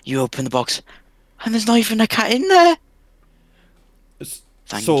verse, you open the box and there's not even a cat in there.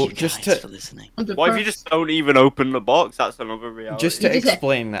 Thank So you just guys to for listening. What if you just don't even open the box? That's another reality. just to You just say-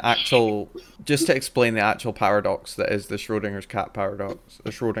 explain the actual paradox that is the Schrodinger's cat paradox,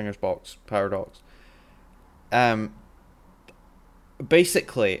 the Schrodinger's box paradox.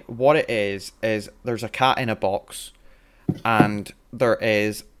 Basically, what it is there's a cat in a box, and there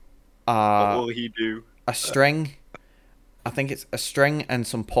is What will he do? a string. I think it's a string and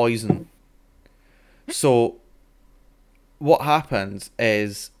some poison. So, what happens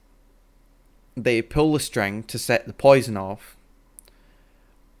is they pull the string to set the poison off,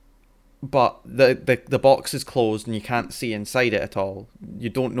 but the box is closed and you can't see inside it at all. You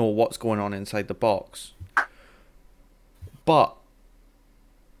don't know what's going on inside the box. But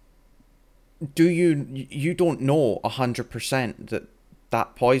you don't know 100%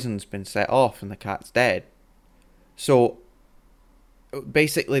 that poison's been set off and the cat's dead. So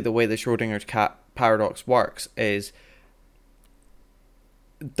basically the way the Schrodinger's cat paradox works is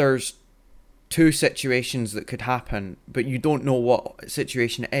there's two situations that could happen, but you don't know what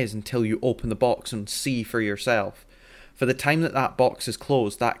situation it is until you open the box and see for yourself. For the time that box is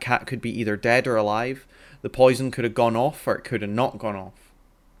closed, that cat could be either dead or alive. The poison could have gone off or it could have not gone off.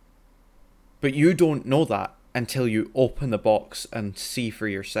 But you don't know that until you open the box and see for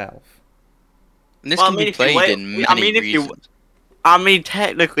yourself. And this Well, I can mean, be if you played wait- in many I mean, if you- reasons. I mean,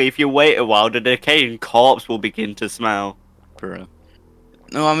 technically, if you wait a while, the decaying corpse will begin to smell. Bro.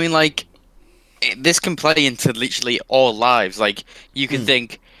 No, I mean, like, this can play into literally all lives. Like, you can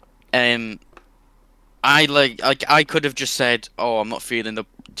think, I could have just said, "Oh, I'm not feeling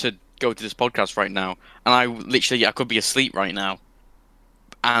to go to this podcast right now," and I could be asleep right now.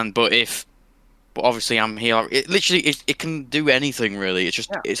 But obviously I'm here. It can do anything really. It's just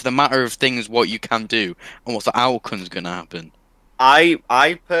it's the matter of things what you can do and what the outcome's gonna happen.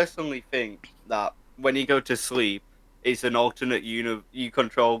 I personally think that when you go to sleep, it's an alternate you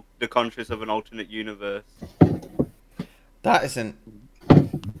control the conscious of an alternate universe. That isn't.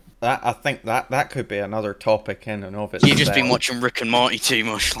 I think that could be another topic in and of itself. You've just been watching Rick and Morty too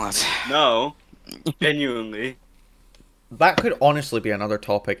much, lad. No, genuinely. That could honestly be another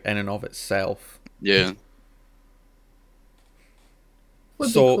topic in and of itself. Yeah. Would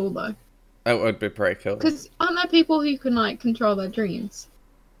So- be cool though. It would be pretty cool. Because aren't there people who can like control their dreams?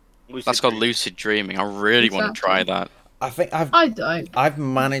 That's called lucid dreaming. I really want to try Exactly. that. I think I don't. I've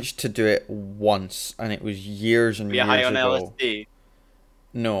managed to do it once, and it was years and Be years high on ago. LSD.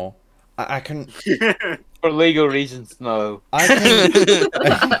 No, I can. For legal reasons, no. I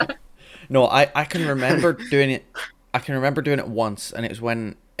can. No, I can remember doing it. I can remember doing it once, and it was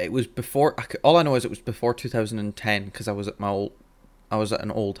when it was before. All I know is it was before 2010 because I was at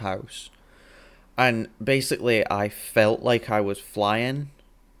an old house, and basically I felt like I was flying,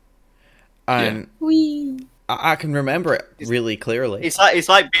 and Wee. I can remember it really clearly. It's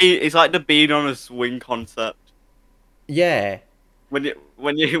like the being on a swing concept. Yeah, When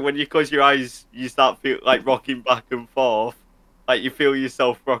you close your eyes, you start feel like rocking back and forth, like you feel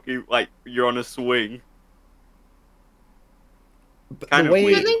yourself rocking like you're on a swing. but Kind the of way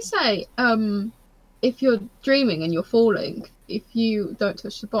weird. Don't they say, if you're dreaming and you're falling, if you don't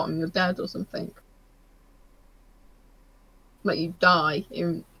touch the bottom, you're dead or something? Like you die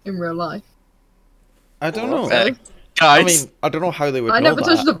in real life. I don't know. Uh, I Guys, mean, I don't know how they would I know never that.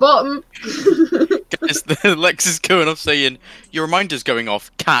 touched the bottom. guys, Alexa's going off saying, your reminder's going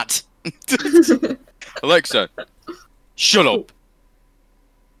off, cat. Alexa, shut up.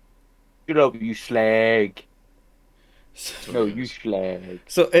 Shut up, you slag. No, you slag.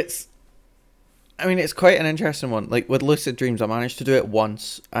 So it's, I mean, it's quite an interesting one. Like with lucid dreams, I managed to do it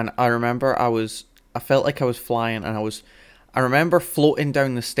once, and I remember I felt like I was flying, and I remember floating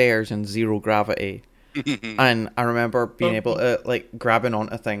down the stairs in zero gravity, and I remember being able to like grabbing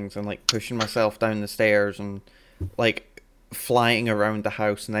onto things and like pushing myself down the stairs and like flying around the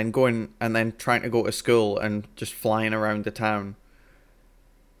house, and then trying to go to school and just flying around the town.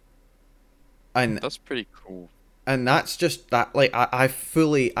 And That's pretty cool. And that's just that, like, I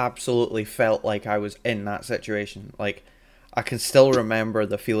fully, absolutely felt like I was in that situation. Like, I can still remember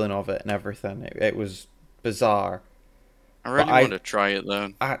the feeling of it and everything. It was bizarre. I really But I- want to try it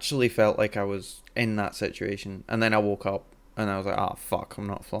though. I actually felt like I was in that situation, and then I woke up and I was like, "Oh fuck, I'm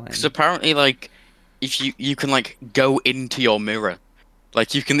not flying." Because apparently, like, if you can like go into your mirror,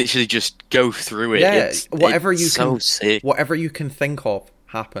 like you can literally just go through it. Yeah, it's, whatever it's you so can- sick. Whatever you can think of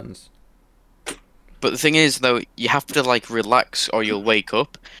happens. But the thing is, though, you have to like relax or you'll wake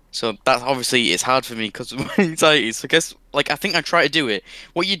up. So that's obviously it's hard for me because of my anxiety. So I guess like I think I try to do it.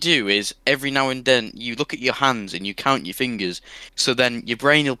 What you do is every now and then you look at your hands and you count your fingers. So then your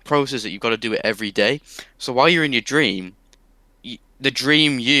brain will process it. You've got to do it every day. So while you're in your dream, the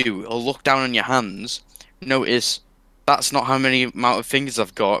dream you will look down on your hands, notice that's not how many amount of fingers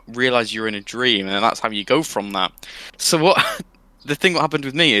I've got. Realize you're in a dream, and then that's how you go from that. So what? The thing what happened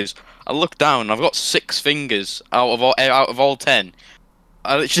with me is I looked down. I've got 6 fingers out of all 10.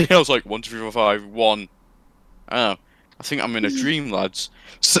 I was like 1, 2, 3, 4, 5, 1. Oh, I think I'm in a dream, lads.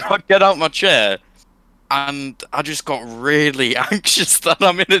 So I get out my chair, and I just got really anxious that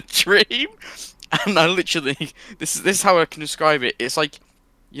I'm in a dream. And I literally, this is how I can describe it. It's like,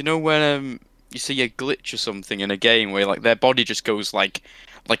 you know when you see a glitch or something in a game where like their body just goes like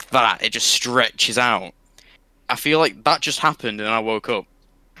that. It just stretches out. I feel like that just happened, and I woke up.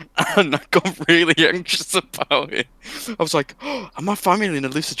 And I got really anxious about it. I was like, oh, am I finally in a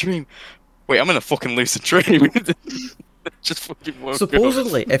lucid dream? Wait, I'm in a fucking lucid dream. Just fucking woke up.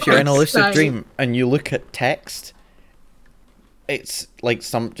 Supposedly, if you're in a lucid Exciting. dream and you look at text, it's like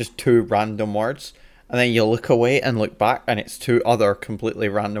just 2 random words, and then you look away and look back, and it's 2 other completely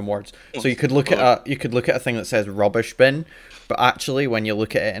random words. So you could look at a thing that says rubbish bin, but actually, when you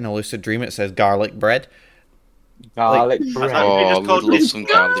look at it in a lucid dream, it says garlic bread. Garlic I bread. thought Oh, you I just would called love it some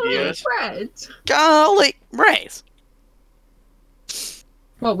garlic garlic bread. bread. Garlic bread.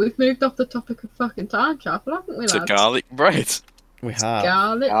 Well, we've moved off the topic of fucking time travel, haven't we, It's lads? a garlic bread. We have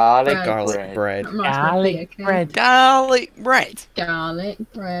Garlic Garlic bread. garlic bread. bread. That reminds me of Garlic beer, okay? bread. Garlic bread.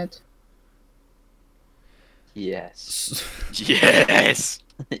 Garlic bread. Yes. Yes.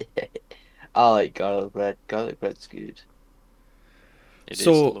 I like garlic bread. Garlic bread's good. It is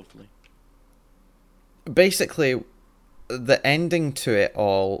So- lovely. Basically, the ending to it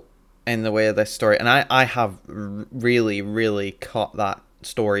all in the way of this story, and I have really, really cut that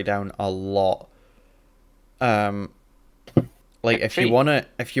story down a lot. Like if you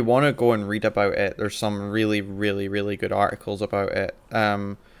wanna go and read about it, there's some really, really, really good articles about it.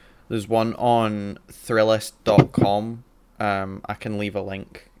 There's one on Thrillist.com. I can leave a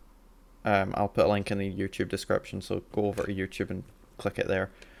link. I'll put a link in the YouTube description, so go over to YouTube and click it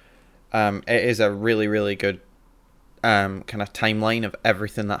there. It is a really, really good kind of timeline of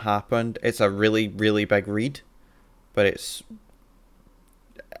everything that happened. It's a really, really big read, but it's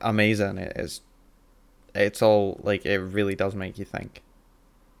amazing. It's all like it really does make you think.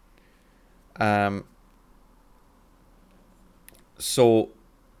 So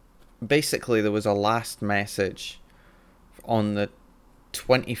basically there was a last message on the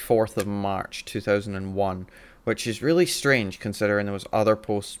 24th of March 2001, which is really strange considering there was other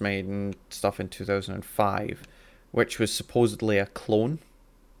posts made and stuff in 2005, which was supposedly a clone.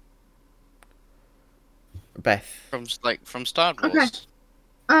 Beth. From Star Wars.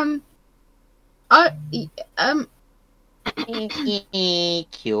 Okay.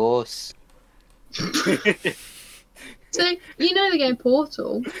 Kios. So you know the game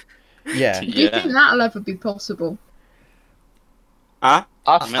Portal. Yeah. Do you Yeah. think that'll ever be possible? Huh?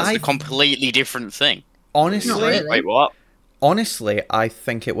 I mean, that's a I- completely different thing. Honestly, Not really. Wait, what? honestly, I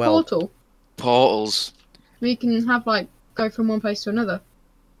think it will. Portal. Portals. We can have like go from one place to another.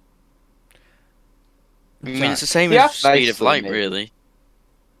 I mean, it's the same Yeah, as speed of nicely, light, maybe. really.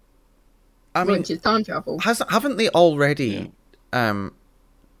 I mean, Which is time travel. haven't they already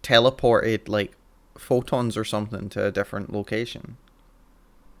teleported like photons or something to a different location?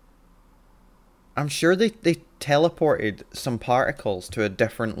 I'm sure they teleported some particles to a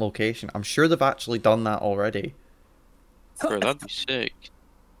different location. I'm sure they've actually done that already. Bro, that'd be sick.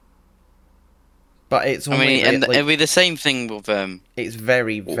 But it's I only mean, and like, it'd be the same thing with it's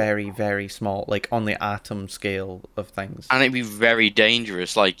very, very, very small, like on the atom scale of things. and it'd be very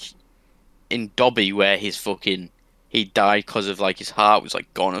dangerous. Like in Dobby, where he died because of like his heart was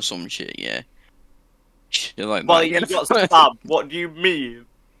like gone or some shit. Yeah. You're like, Well, that, he yeah. got stabbed. What do you mean?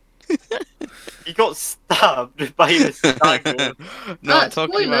 He got stabbed by a stagger. No, I'm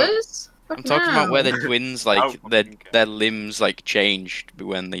talking about. spoilers. I'm talking about where the Fucking twins I like don't fucking care. their limbs like changed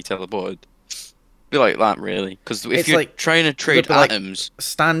when they teleported. be like that, really. Because if It's you're like- trying to trade but, like, atoms,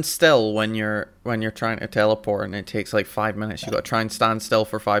 stand still when you're trying to teleport, and it takes like 5 minutes. You got to try and stand still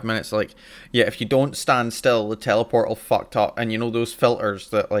for 5 minutes. Like, yeah, if you don't stand still, the teleport will fucked up. And you know those filters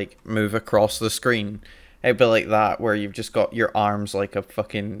that like move across the screen? It'd be like that, where you've just got your arms like a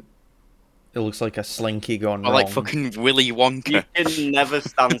fucking. It looks like a slinky gone or wrong. like fucking Willy You Wonka. can never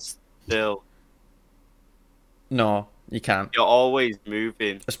stand still. No, you can't. You're always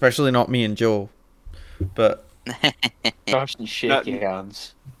moving. Especially not me and Joe. But Josh and shaky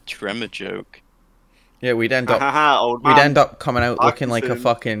hands. Tremor joke. yeah, we'd end up Old we'd man. end up coming out looking like a Parkinson.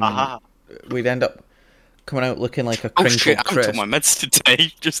 fucking. Aha. We'd end up coming out looking like a Oh crinkled shit! I took crisp. my meds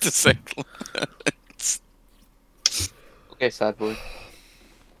today. Just a sec. Okay, sad boy.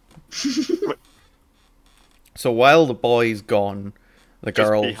 So while the boy's gone, the Just be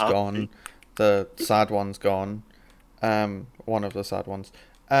girl's happy. gone, the sad one's gone. One of the sad ones.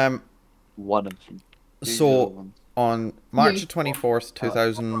 One of them. So on March Yeah. 24th,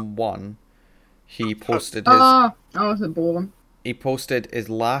 2001, he posted his Ah, I wasn't born. he posted his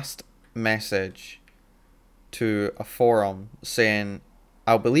last message to a forum saying,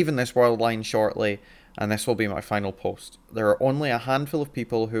 "I'll be leaving this world line shortly, and this will be my final post. There are only a handful of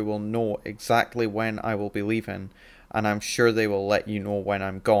people who will know exactly when I will be leaving, and I'm sure they will let you know when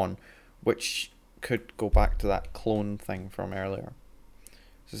I'm gone," which could go back to that clone thing from earlier.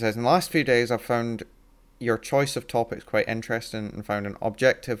 So it says, "In the last few days, I've found your choice of topics quite interesting and found an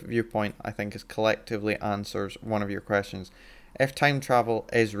objective viewpoint I think is collectively answers one of your questions. If time travel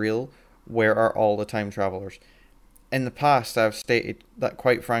is real, where are all the time travelers? In the past, I've stated that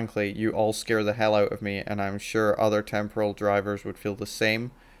quite frankly, you all scare the hell out of me, and I'm sure other temporal drivers would feel the same.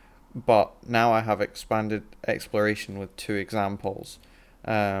 But now I have expanded exploration with 2 examples.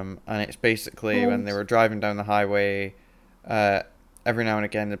 And it's basically when they were driving down the highway, every now and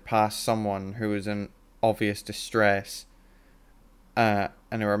again they'd pass someone who was in obvious distress, and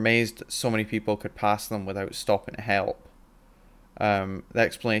they were amazed that so many people could pass them without stopping to help. The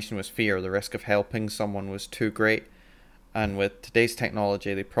explanation was fear. The risk of helping someone was too great, and with today's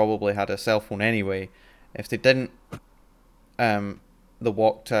technology, they probably had a cell phone anyway. If they didn't, the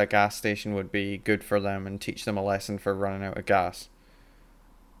walk to a gas station would be good for them and teach them a lesson for running out of gas."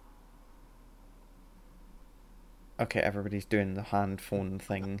 Okay, everybody's doing the hand phone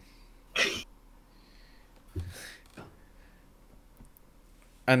thing.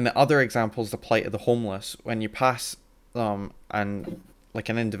 And the other example is the plight of the homeless. When you pass and like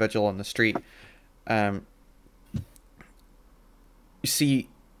an individual on the street, you see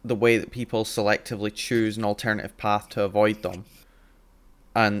the way that people selectively choose an alternative path to avoid them.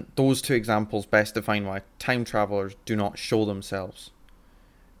 And those 2 examples best define why time travelers do not show themselves.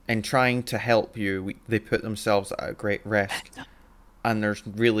 In trying to help you, they put themselves at a great risk, and there's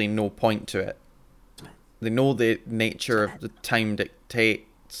really no point to it. They know the nature of the time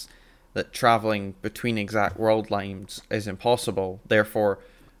dictates that travelling between exact world lines is impossible. Therefore,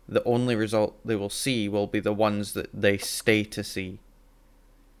 the only result they will see will be the ones that they stay to see.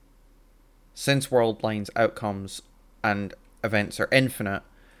 Since world lines, outcomes, and events are infinite,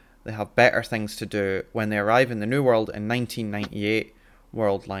 they have better things to do. When they arrive in the new world in 1998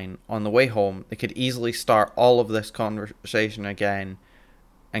 world line, on the way home, they could easily start all of this conversation again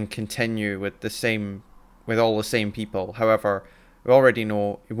and continue with all the same people. However, we already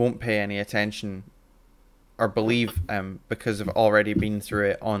know you won't pay any attention or believe because they've already been through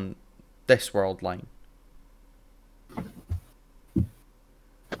it on this world line.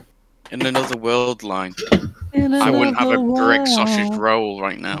 In another world line, I wouldn't have a Greg sausage roll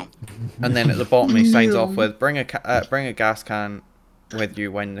right now. And then at the bottom he signs off with, bring a gas can with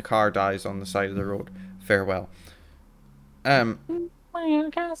you when the car dies on the side of the road. Farewell." But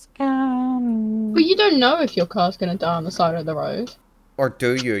you don't know if your car's gonna die on the side of the road. Or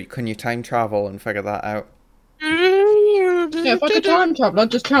do you? Can you time travel and figure that out? Yeah, if I could time travel, I'd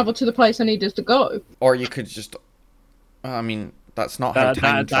just travel to the place I needed to go. Or you could just... I mean, that's not how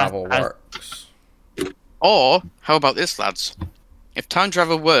time travel that- works. Or how about this, lads? If time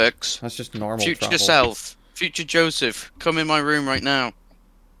travel works, That's just normal future travel. self, future Joseph, come in my room right now.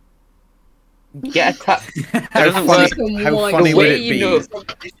 Get a tap. How doesn't funny, work. how The funny way would it you be? know-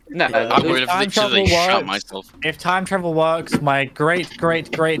 No, I would have time literally travel shot works- myself. If time travel works, my great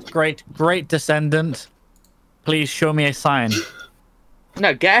descendant, please show me a sign.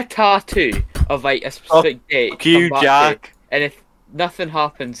 no, get a tattoo of like a specific date. Fuck you, come back to, Jack. and if nothing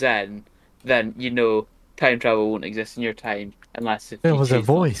happens then you know time travel won't exist in your time unless if There you was a choose-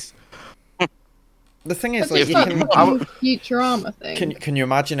 voice. The thing is, But like, it's you like can... fucking Futurama thing. Can you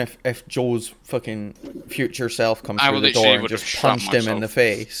imagine if Joe's fucking future self comes I through the literally door and would have just shot punched him in the myself.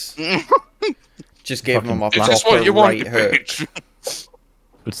 face? Just gave him a Fucking Is this proper what you right want, hook. bitch?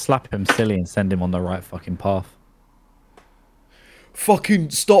 Would slap him silly and send him on the right fucking path. Fucking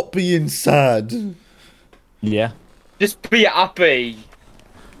stop being sad. Yeah. Just be happy.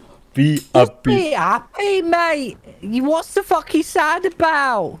 Be happy. happy, mate. What's the fuck you sad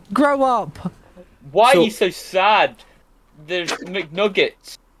about? Grow up. Why So- are you so sad? There's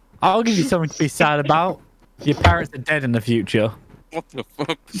McNuggets. I'll give you something to be sad about. Your parents are dead in the future. What the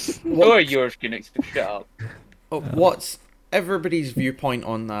fuck? Or yours, Phoenix. Shut up. What's everybody's viewpoint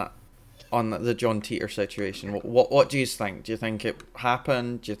on that? On the John Teeter situation? What do you think? Do you think it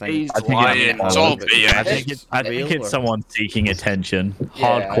happened? Do you think He's I think lying. it's It's all BS. BS. I think Real, it's or- someone seeking attention.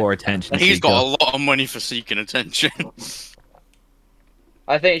 Yeah. Hardcore attention. He's seeker. got a lot of money for seeking attention.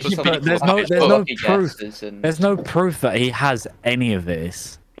 I think it's Yeah, just but there's some no- people there's no lucky proof. guesses and- There's no proof that he has any of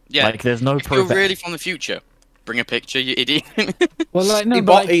this. Yeah. Like, there's no If you're proof. that- really from the future, bring a picture, you idiot. Well, like, no, he, but,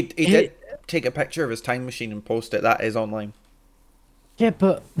 bought, like, he did take a picture of his time machine and post it. That is online. Yeah,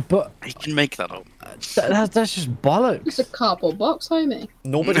 but He can make that up. that's just bollocks. It's a cardboard box, homie.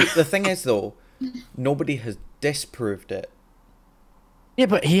 Nobody. The thing is, though, nobody has disproved it. Yeah,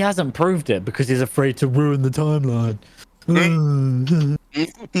 but he hasn't proved it because he's afraid to ruin the timeline.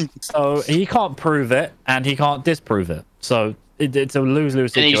 So he can't prove it and he can't disprove it. So it's a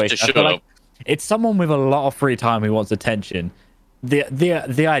lose-lose He needs situation. to I shut feel like up. it's someone with a lot of free time who wants attention.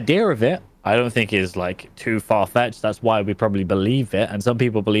 The idea of it, I don't think is like too far-fetched. That's why we probably believe it, and some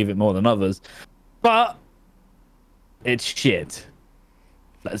people believe it more than others. But it's shit.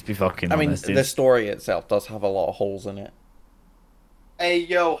 Let's be fucking I mean, honest. the story itself does have a lot of holes in it. Hey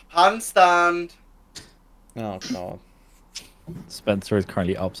yo, handstand. Oh god. Spencer is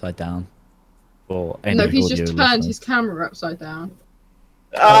currently upside down. For any No, he's audio just turned listeners. his camera upside down.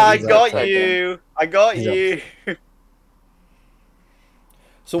 I he's got upside you. I got He's you.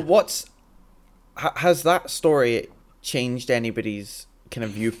 So has that story changed anybody's kind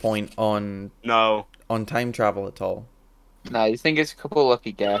of viewpoint on No. time travel at all? No, I think it's a couple of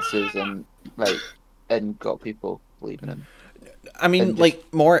lucky guesses and got people believing him. I mean, And just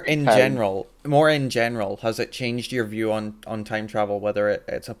like more in time. general, has it changed your view on time travel? Whether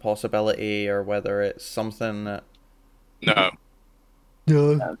it's a possibility or whether it's something that No.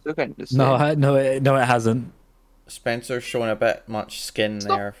 No, I'm still kind of the same. no, it hasn't. Spencer's showing a bit much skin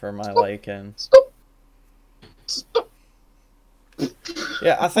Stop. there for my Stop. liking. Stop. Stop.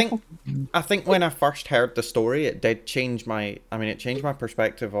 Yeah, I think when I first heard the story, it did change my. I mean, it changed my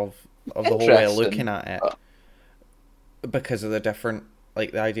perspective of the whole way of Interesting. looking at it because of the different,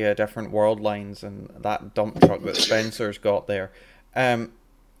 like the idea of different world lines and that dump truck that Spencer's got there. I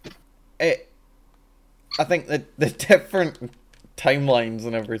think that the different timelines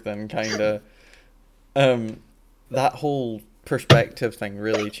and everything kind of, that whole perspective thing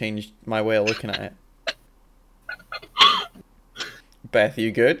really changed my way of looking at it. Beth,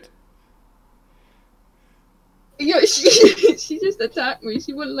 you good? Yeah, she just attacked me.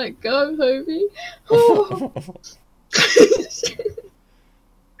 She wouldn't let go, homie. Oh.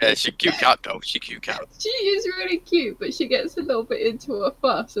 Yeah, she cute cat though. She cute cat. She is really cute, but she gets a little bit into a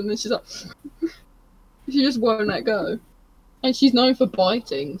fuss, and then she's like, she just won't let go. And she's known for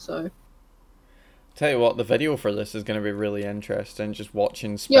biting, so Tell you what, the video for this is going to be really interesting. Just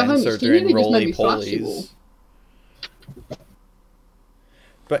watching Yeah, Spencer honey, can you doing just make roly me flash you polies.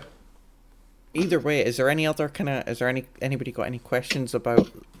 But either way, is there any other kind of? Is there anybody got any questions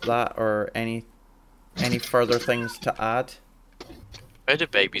about that or any further things to add? Where do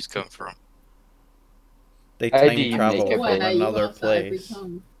babies come from? They How do time you travel make it from big? another place.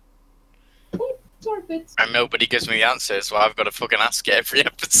 Oh, sorry, Fitz. And nobody gives me the answer, so I've got to fucking ask it every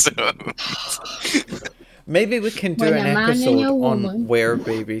episode. Maybe we can do When an a man and episode a on woman- where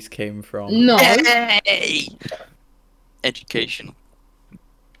babies came from. No. Yay! Education.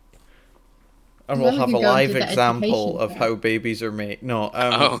 And Well, we'll we have can a go live into the example education of bit. how babies are made. No,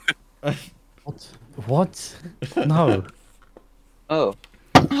 Oh, What? No. Oh,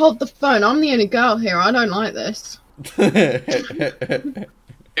 Hold the phone. I'm the only girl here. I don't like this. who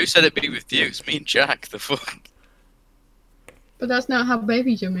said it'd be with you? It's me and Jack. The fuck. But that's not how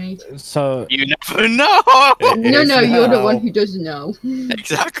babies are made. So You never know. No, is no, you're the now. one who doesn't know.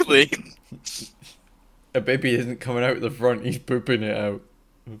 Exactly. A baby isn't coming out the front, he's pooping it out.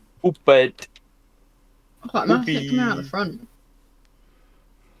 but Like, my shit come out the front.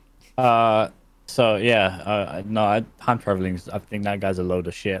 so yeah, no, time traveling. I think that guy's a load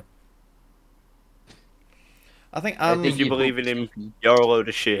of shit. I think I I'm think If you believe in him, you're a load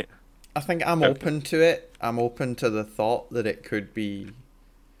of shit. I'm open to it. I'm open to the thought that it could be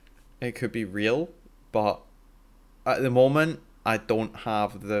real, but at the moment I don't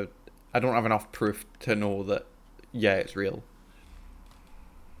have the I don't have enough proof to know that. Yeah, it's real.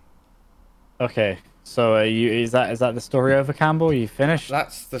 Okay, so is that the story over, Campbell? You finished?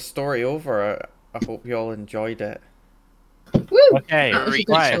 That's the story over. I hope you all enjoyed it. Woo! Okay, That was a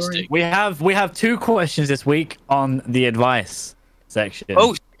good right. story. We have 2 questions this week on the advice section.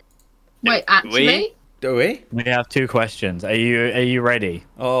 Oh, Wait, actually? Do we? We have 2 questions. Are you ready?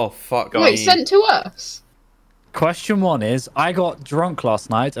 Oh fuck Wait, me. sent to us? Question 1 is: I got drunk last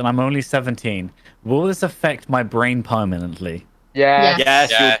night and I'm only 17. Will this affect my brain permanently? Yeah. Yeah.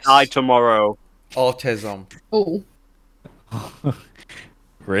 Yes, you'll die tomorrow. Autism. Oh.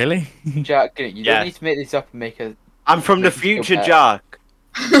 Really? Jack, you Yeah. don't need to make this up and make a. I'm from the Make you feel future, better. Jack.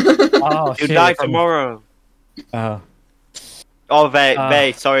 Oh, You'll shit, die from- tomorrow. Oh. Oh,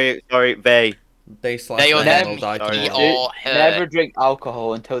 they. Sorry, they. They slash They the or hen them, will die sorry. he tomorrow. or her. Never drink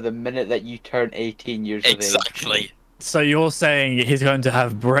alcohol until the minute that you turn 18 years of age. Exactly. So you're saying he's going to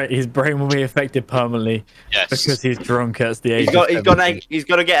have his brain will be affected permanently Yes. because he's drunk at the age He's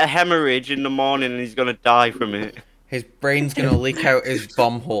gonna get a hemorrhage in the morning and he's gonna die from it. His brain's gonna leak out his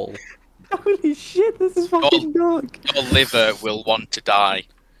bum hole. Holy shit, this is fucking dark. Your liver will want to die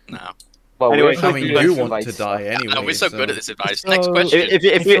now. Well, Anyway, we're I mean, talking you about want to advice. die anyway. No, we're so good at this advice. So- Next question.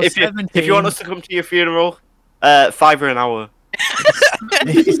 If you want us to come to your funeral, $5 an hour.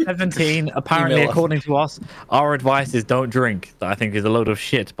 If you're 17, apparently, Email us. according to us, our advice is don't drink. That I think is a load of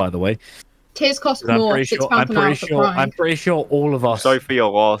shit, by the way. Tears cost 'Cause I'm more, pretty £6 sure. an hour for crying. I'm pretty sure all of us. Sorry for your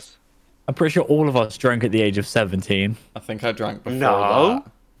loss. I'm pretty sure all of us drank at the age of 17. I think I drank before No.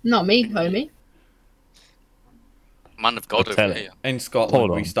 that. Not me, homie. Man of God I'll over tell here. In Scotland,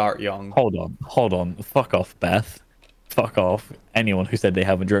 Hold we on. start young. Hold on. Fuck off, Beth. Fuck off. Anyone who said they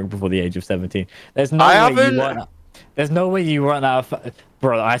haven't drunk before the age of 17. There's no I way haven't. you weren't. There's no way you weren't out of.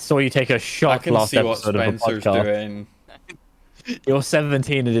 Bro, I saw you take a I shot can last see what episode of a Spencer's podcast. doing. You're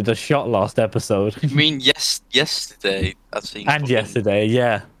 17 and did a shot last episode. I mean, yesterday, I think. And yesterday,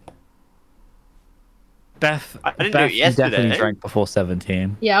 yeah. Beth, I didn't do Beth it you definitely yesterday. drank before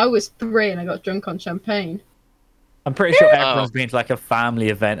 17. Yeah, I was 3 and I got drunk on champagne. I'm pretty sure Oh. everyone's been to like a family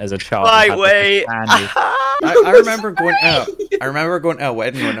event as a child. and Right, had, like, a wait. candy. I remember going out. I remember going to a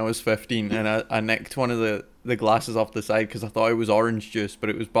wedding when I was 15, and I nicked one of the glasses off the side because I thought it was orange juice, but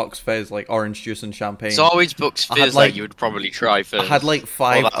it was Bucks Fizz, like orange juice and champagne. It's always Bucks I had, Fizz like- that you would probably try first. I had like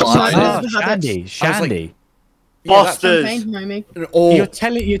 5 that was glasses. nice. Oh, Had Shandy, I was Shandy. Yeah, that's- Boston. Champagne, homie. oh,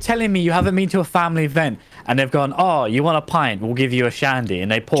 You're telling me you haven't been to a family event and they've gone, oh, you want a pint? We'll give you a shandy,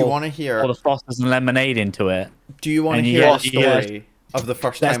 and they do you pour want to hear? all the Fosters and lemonade into it. Do you want to and you hear a get- you get- story of the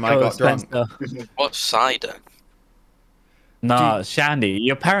first Let's time I go, got drunk? Spencer. What cider? No, shandy.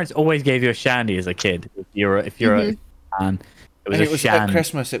 Your parents always gave you a shandy as a kid. If you're a fan, it was And a it was shandy. at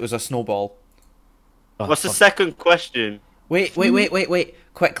Christmas. It was a snowball. Oh, What's the fuck. second question? Wait!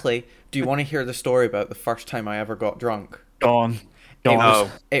 Quickly, do you want to hear the story about the first time I ever got drunk? Go on. Go It on. was,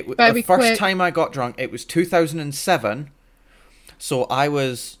 Oh. the Very first quick. time I got drunk, it was 2007. So I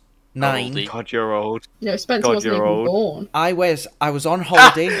was 9. Oldie. God, you're old. No, Spencer God, wasn't you're even old. born. I was on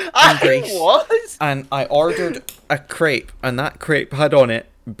holiday in I Greece, was. and I ordered a crepe, and that crepe had on it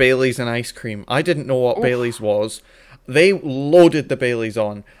Bailey's and ice cream. I didn't know what Bailey's was. They loaded the Bailey's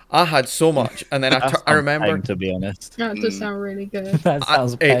on. I had so much, and then That I sounds remember peng, to be honest. That does sound really good. That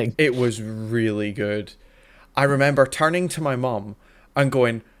sounds peng. it was really good. I remember turning to my mum and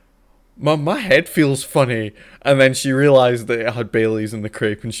going, "Mum, my head feels funny." And then she realised that it had Bailey's in the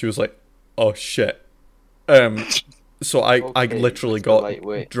crepe, and she was like, "Oh shit." So I Okay, literally so got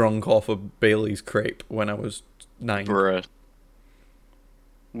lightweight. drunk off a Bailey's crepe when I was 9. Bruh.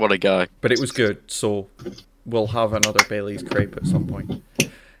 What a guy. But it was good, so we'll have another Bailey's crepe at some point.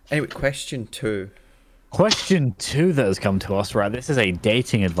 Anyway, question 2. Question 2 that has come to us, right? This is a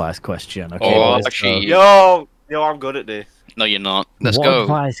dating advice question. Okay, Oh, boys, actually, Yo, I'm good at this. No, you're not. Let's what go.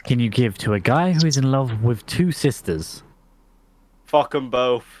 advice can you give to a guy who is in love with 2 sisters? Fuck them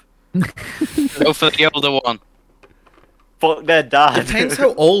both. Go for the older one. Fuck their dad. Depends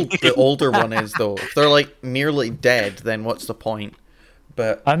how old the older one is, though. If they're like nearly dead, then what's the point?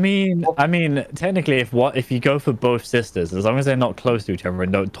 But I mean, technically, if you go for both sisters, as long as they're not close to each other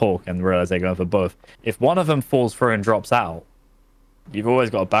and don't talk and realize they're going for both, if one of them falls through and drops out, you've always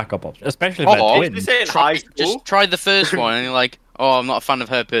got a backup option, especially if Oh, they're Is twins. this in high school? Just try the first one, and you're like, oh, I'm not a fan of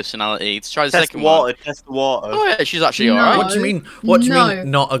her personality. Let's try the Test second water. one. Test the water. Oh yeah, she's actually No. alright. what do you mean? What do you No. mean?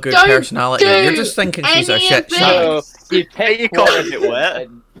 Not a good Don't personality? do You're just thinking she's a any shit of this. shag. So you pick You one can't get wet.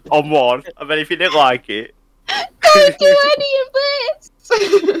 On one, and then if you didn't like it, Don't do any of this!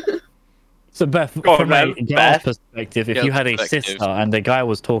 So, Beth, Go on, from a then, girl's Beth. perspective, if Girl's you had a perspective. sister and the guy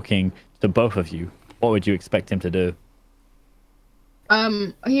was talking to both of you, what would you expect him to do?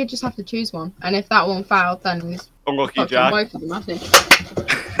 He'd just have to choose one, and if that one failed, then he's Unlucky fucked on Jack. both of them, I think.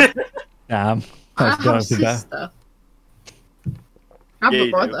 Damn. I That's have a going to be bad. sister. I have Yeah, a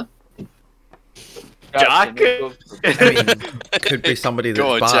you brother. Jack? I mean, could be somebody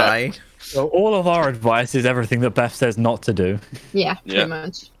Go that's on, bi. So all of our advice is everything that Beth says not to do. Yeah, Yeah. pretty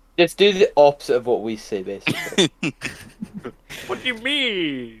much. Just do the opposite of what we say, basically. What do you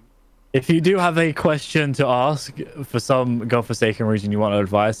mean? If you do have a question to ask for some godforsaken reason you want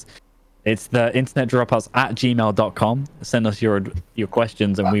advice, it's the internetdropouts@gmail.com. Send us your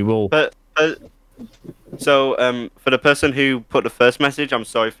questions and we will. So, for the person who put the first message, I'm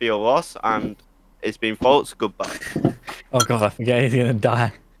sorry for your loss, and it's been false. Goodbye. Oh god, I forget he's gonna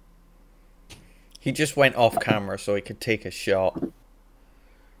die. He just went off camera so he could take a shot.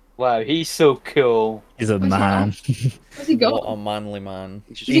 Wow, he's so cool. He's a Where's man. What's he got? What a manly man.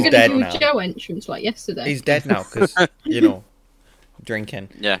 He's Is he He's gonna dead do now. a Joe entrance like yesterday? He's dead now because, you know, drinking.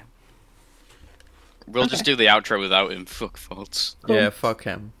 Yeah. We'll just do the outro without him. Fuck faults. Cool. Yeah, fuck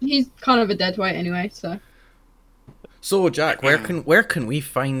him. He's kind of a dead weight anyway, so. So, Jack, where can we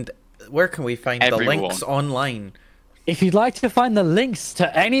find the Everyone. links online? If you'd like to find the links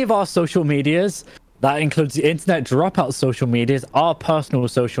to any of our social medias, that includes the Internet Dropout social medias, our personal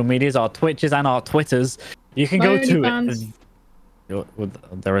social medias, our Twitches and our Twitters, you can go to. OnlyFans.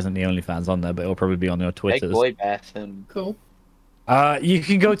 There isn't the OnlyFans on there, but it'll probably be on your Big Twitters. boy Bethan. Cool. You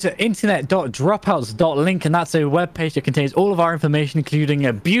can go to internet.dropouts.link, and that's a webpage that contains all of our information, including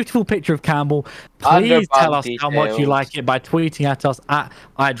a beautiful picture of Campbell. Please tell us how much you details. like it by tweeting at us at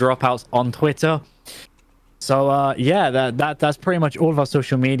iDropouts on Twitter. So yeah, that's pretty much all of our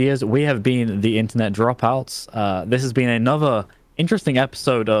social medias. We have been the Internet Dropouts. This has been another interesting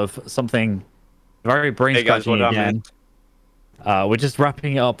episode of something very brain Hey guys, scratching what again. We're just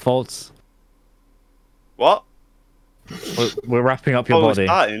wrapping it up, folks. What? We're wrapping up your Oh, we're body.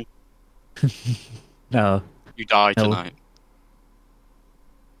 starting. No. You die No. tonight.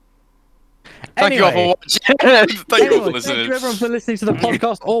 Thank you all for Anyway. watching. Thank you all for Anyway, listening. thank you everyone for listening to the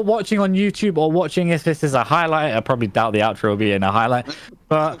podcast or watching on YouTube or watching if this is a highlight. I probably doubt the outro will be in a highlight.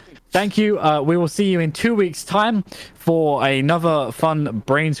 But thank you. We will see you in 2 weeks' time for another fun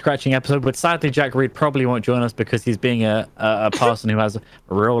brain scratching episode. But sadly, Jack Reed probably won't join us because he's being a person who has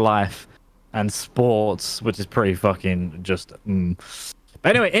real life and sports, which is pretty fucking just.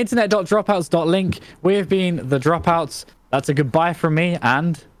 But anyway, internet.dropouts.link. We have been the Dropouts. That's a goodbye from me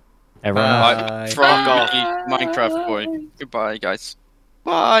and everyone else. Bye. Frog Minecraft boy. Goodbye, guys.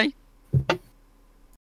 Bye.